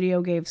that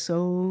video gave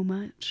so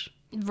much.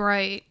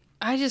 Right.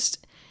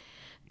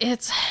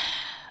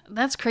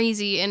 That's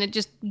crazy, and it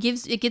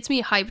gets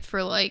me hyped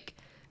for like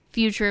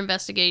future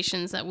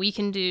investigations that we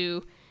can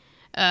do.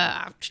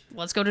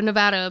 let's go to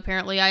Nevada.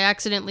 Apparently, I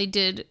accidentally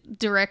did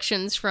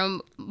directions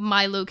from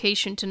my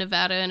location to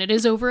Nevada, and it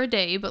is over a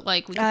day, but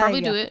like we could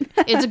probably do it.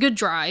 It's a good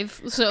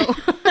drive, so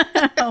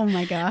Oh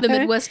my god. the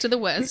Midwest to the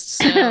West.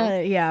 So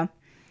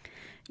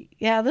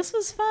Yeah, this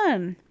was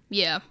fun.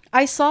 yeah,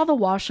 I saw the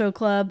Washoe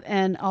Club,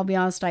 and I'll be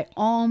honest, I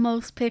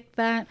almost picked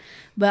that,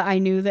 but I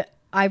knew that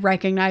I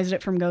recognized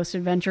it from Ghost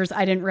Adventures.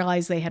 I didn't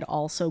realize they had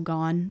also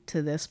gone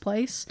to this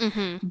place,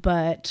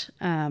 but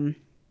I'm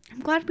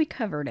glad we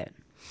covered it.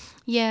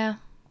 yeah.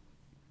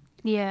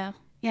 Yeah,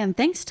 and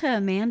thanks to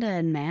Amanda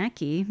and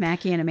Mackie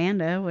and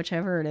Amanda,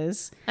 whichever it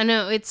is. I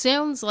know it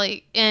sounds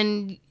like,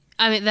 and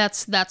I mean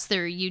that's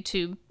their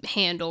YouTube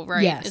handle,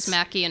 right? Yes. Is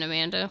Mackie and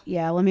Amanda.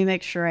 Yeah, let me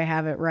make sure I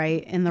have it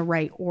right in the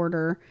right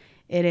order.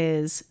 It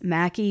is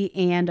Mackie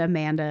and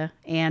Amanda,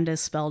 and is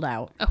spelled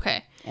out.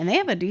 Okay. And they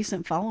have a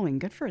decent following.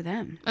 Good for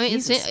them. I mean,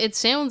 Jesus. it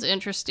sounds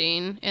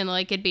interesting, and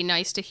like it'd be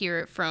nice to hear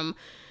it from,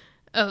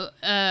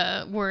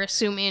 we're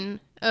assuming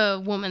a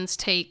woman's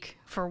take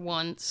for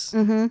once,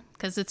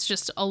 because it's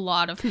just a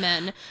lot of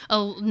men.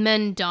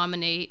 Men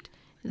dominate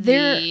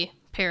the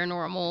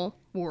paranormal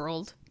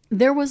world.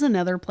 There was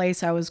another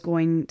place I was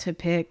going to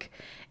pick,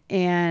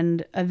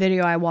 and a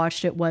video I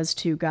watched, it was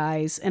two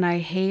guys, and I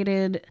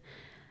hated...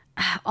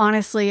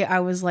 Honestly,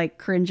 I was like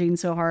cringing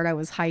so hard I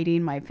was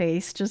hiding my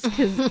face just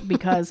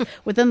because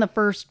within the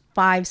first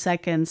 5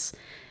 seconds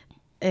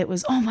it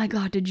was, oh my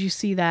god, did you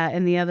see that?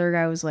 And the other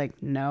guy was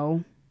like,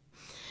 no.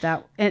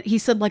 And he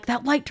said, like,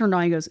 that light turned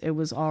on. He goes, it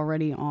was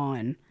already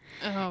on.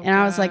 Oh, and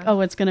I was like,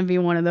 oh, it's gonna be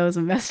one of those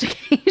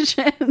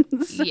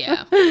investigations.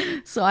 Yeah.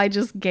 So I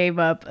just gave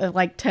up.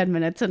 Like 10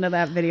 minutes into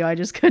that video, I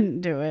just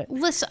couldn't do it.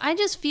 Listen, I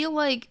just feel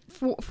like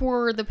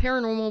for the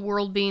paranormal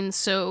world being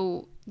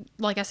so,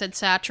 like I said,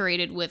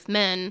 saturated with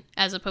men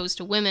as opposed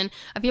to women,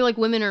 I feel like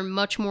women are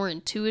much more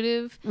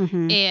intuitive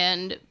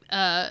and,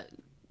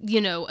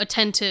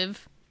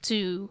 attentive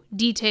to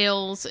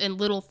details and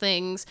little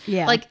things.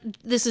 Yeah. Like,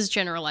 this is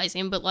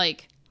generalizing, but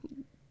like,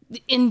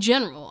 in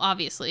general,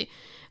 obviously,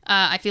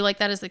 I feel like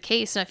that is the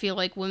case. I feel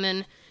like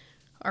women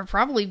are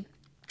probably,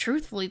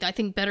 truthfully, I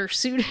think better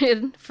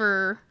suited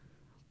for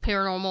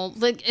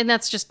paranormal, like, and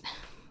that's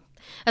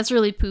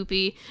really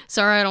poopy.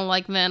 Sorry, I don't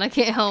like men. I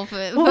can't help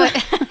it.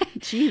 But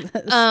Jesus.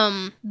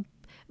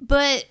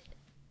 But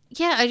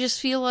yeah, I just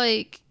feel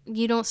like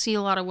you don't see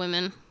a lot of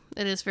women.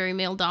 It is very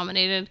male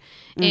dominated.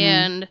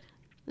 And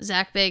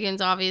Zach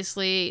Bagans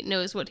obviously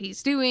knows what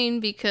he's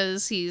doing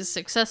because he's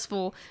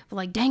successful. But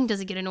like, dang,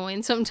 does it get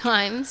annoying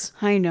sometimes?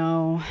 I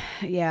know.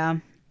 Yeah.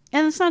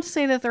 And it's not to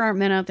say that there aren't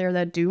men out there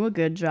that do a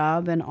good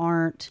job and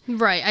aren't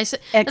Right. I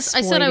said I was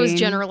exploiting.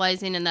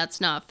 generalizing, and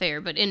that's not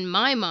fair. But in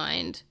my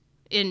mind,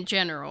 in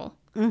general,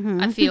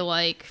 I feel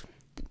like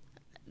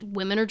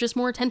women are just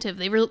more attentive.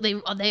 They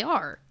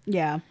are.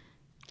 Yeah.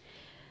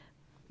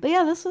 But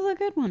yeah, this was a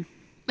good one.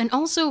 And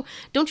also,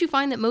 don't you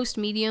find that most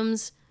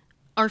mediums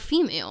are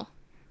female?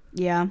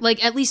 Yeah.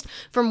 Like, at least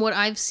from what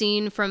I've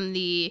seen from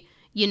the,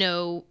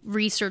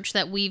 research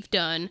that we've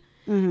done,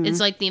 it's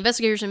like the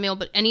investigators are male,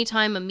 but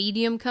anytime a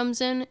medium comes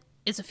in,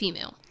 it's a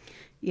female.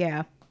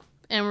 Yeah.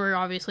 And we're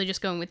obviously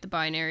just going with the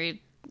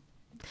binary.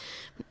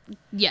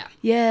 Yeah.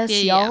 Yes,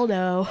 Yeah, y'all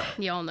know.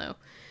 Y'all know.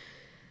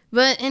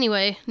 But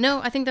anyway,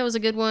 no, I think that was a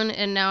good one.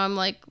 And now I'm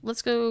like,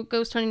 let's go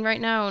ghost hunting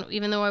right now,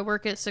 even though I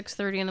work at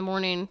 6:30 in the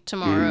morning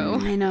tomorrow.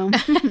 I know.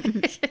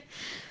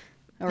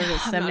 Or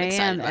at 7 not excited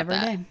a.m. about every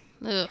that. day.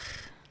 Ugh.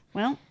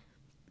 Well,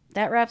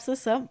 that wraps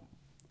this up.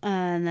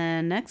 And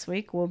then next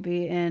week we'll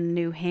be in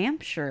New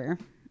Hampshire.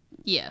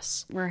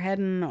 Yes. We're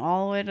heading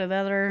all the way to the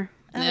other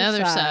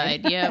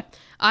side. Yeah.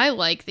 I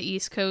like the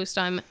East Coast.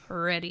 I'm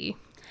ready.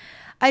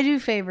 I do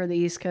favor the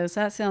East Coast.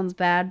 That sounds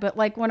bad. But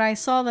like when I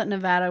saw that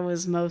Nevada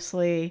was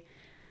mostly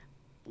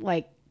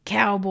like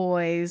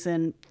cowboys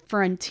and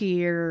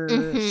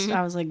frontiers,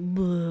 I was like,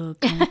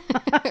 look.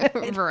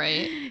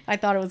 Right. I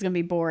thought it was going to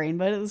be boring,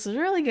 but it was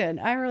really good.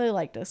 I really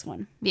liked this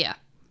one. Yeah.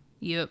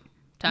 Yep.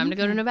 Time to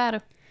go to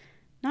Nevada.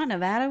 Not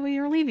Nevada. We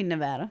are leaving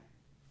Nevada.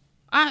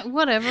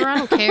 Whatever. I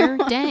don't care.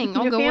 Dang.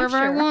 I'll New go wherever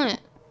I Hampshire. want.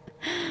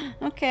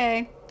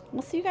 Okay.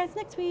 We'll see you guys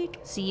next week.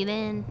 See you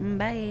then.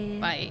 Bye.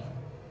 Bye.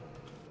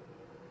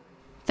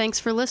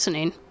 Thanks for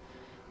listening.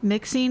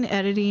 Mixing,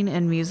 editing,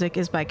 and music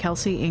is by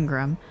Kelsey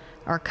Ingram.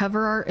 Our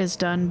cover art is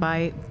done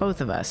by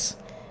both of us.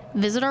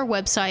 Visit our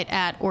website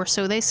at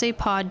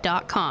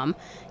orsotheysaypod.com.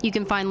 You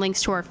can find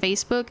links to our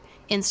Facebook,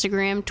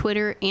 Instagram,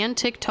 Twitter, and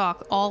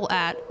TikTok, all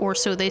at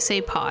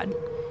orsotheysaypod.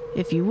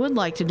 If you would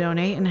like to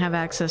donate and have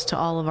access to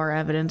all of our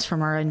evidence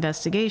from our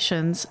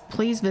investigations,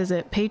 please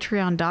visit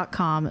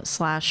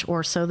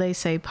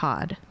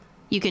patreon.com/orsotheysaypod.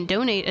 You can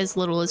donate as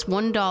little as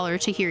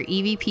 $1 to hear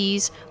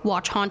EVPs,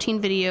 watch haunting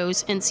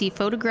videos, and see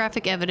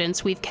photographic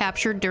evidence we've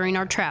captured during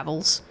our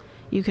travels.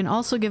 You can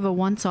also give a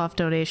once-off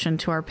donation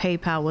to our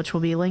PayPal, which will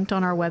be linked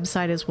on our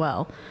website as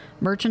well.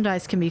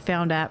 Merchandise can be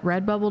found at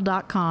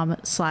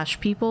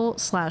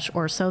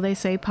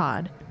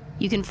redbubble.com/people/orsotheysaypod.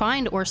 You can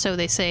find Or So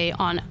They Say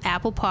on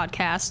Apple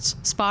Podcasts,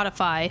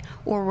 Spotify,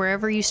 or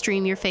wherever you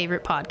stream your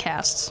favorite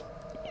podcasts.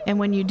 And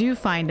when you do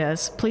find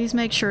us, please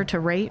make sure to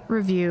rate,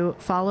 review,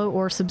 follow,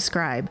 or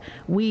subscribe.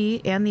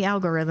 We and the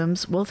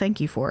algorithms will thank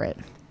you for it.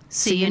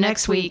 See you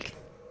next week.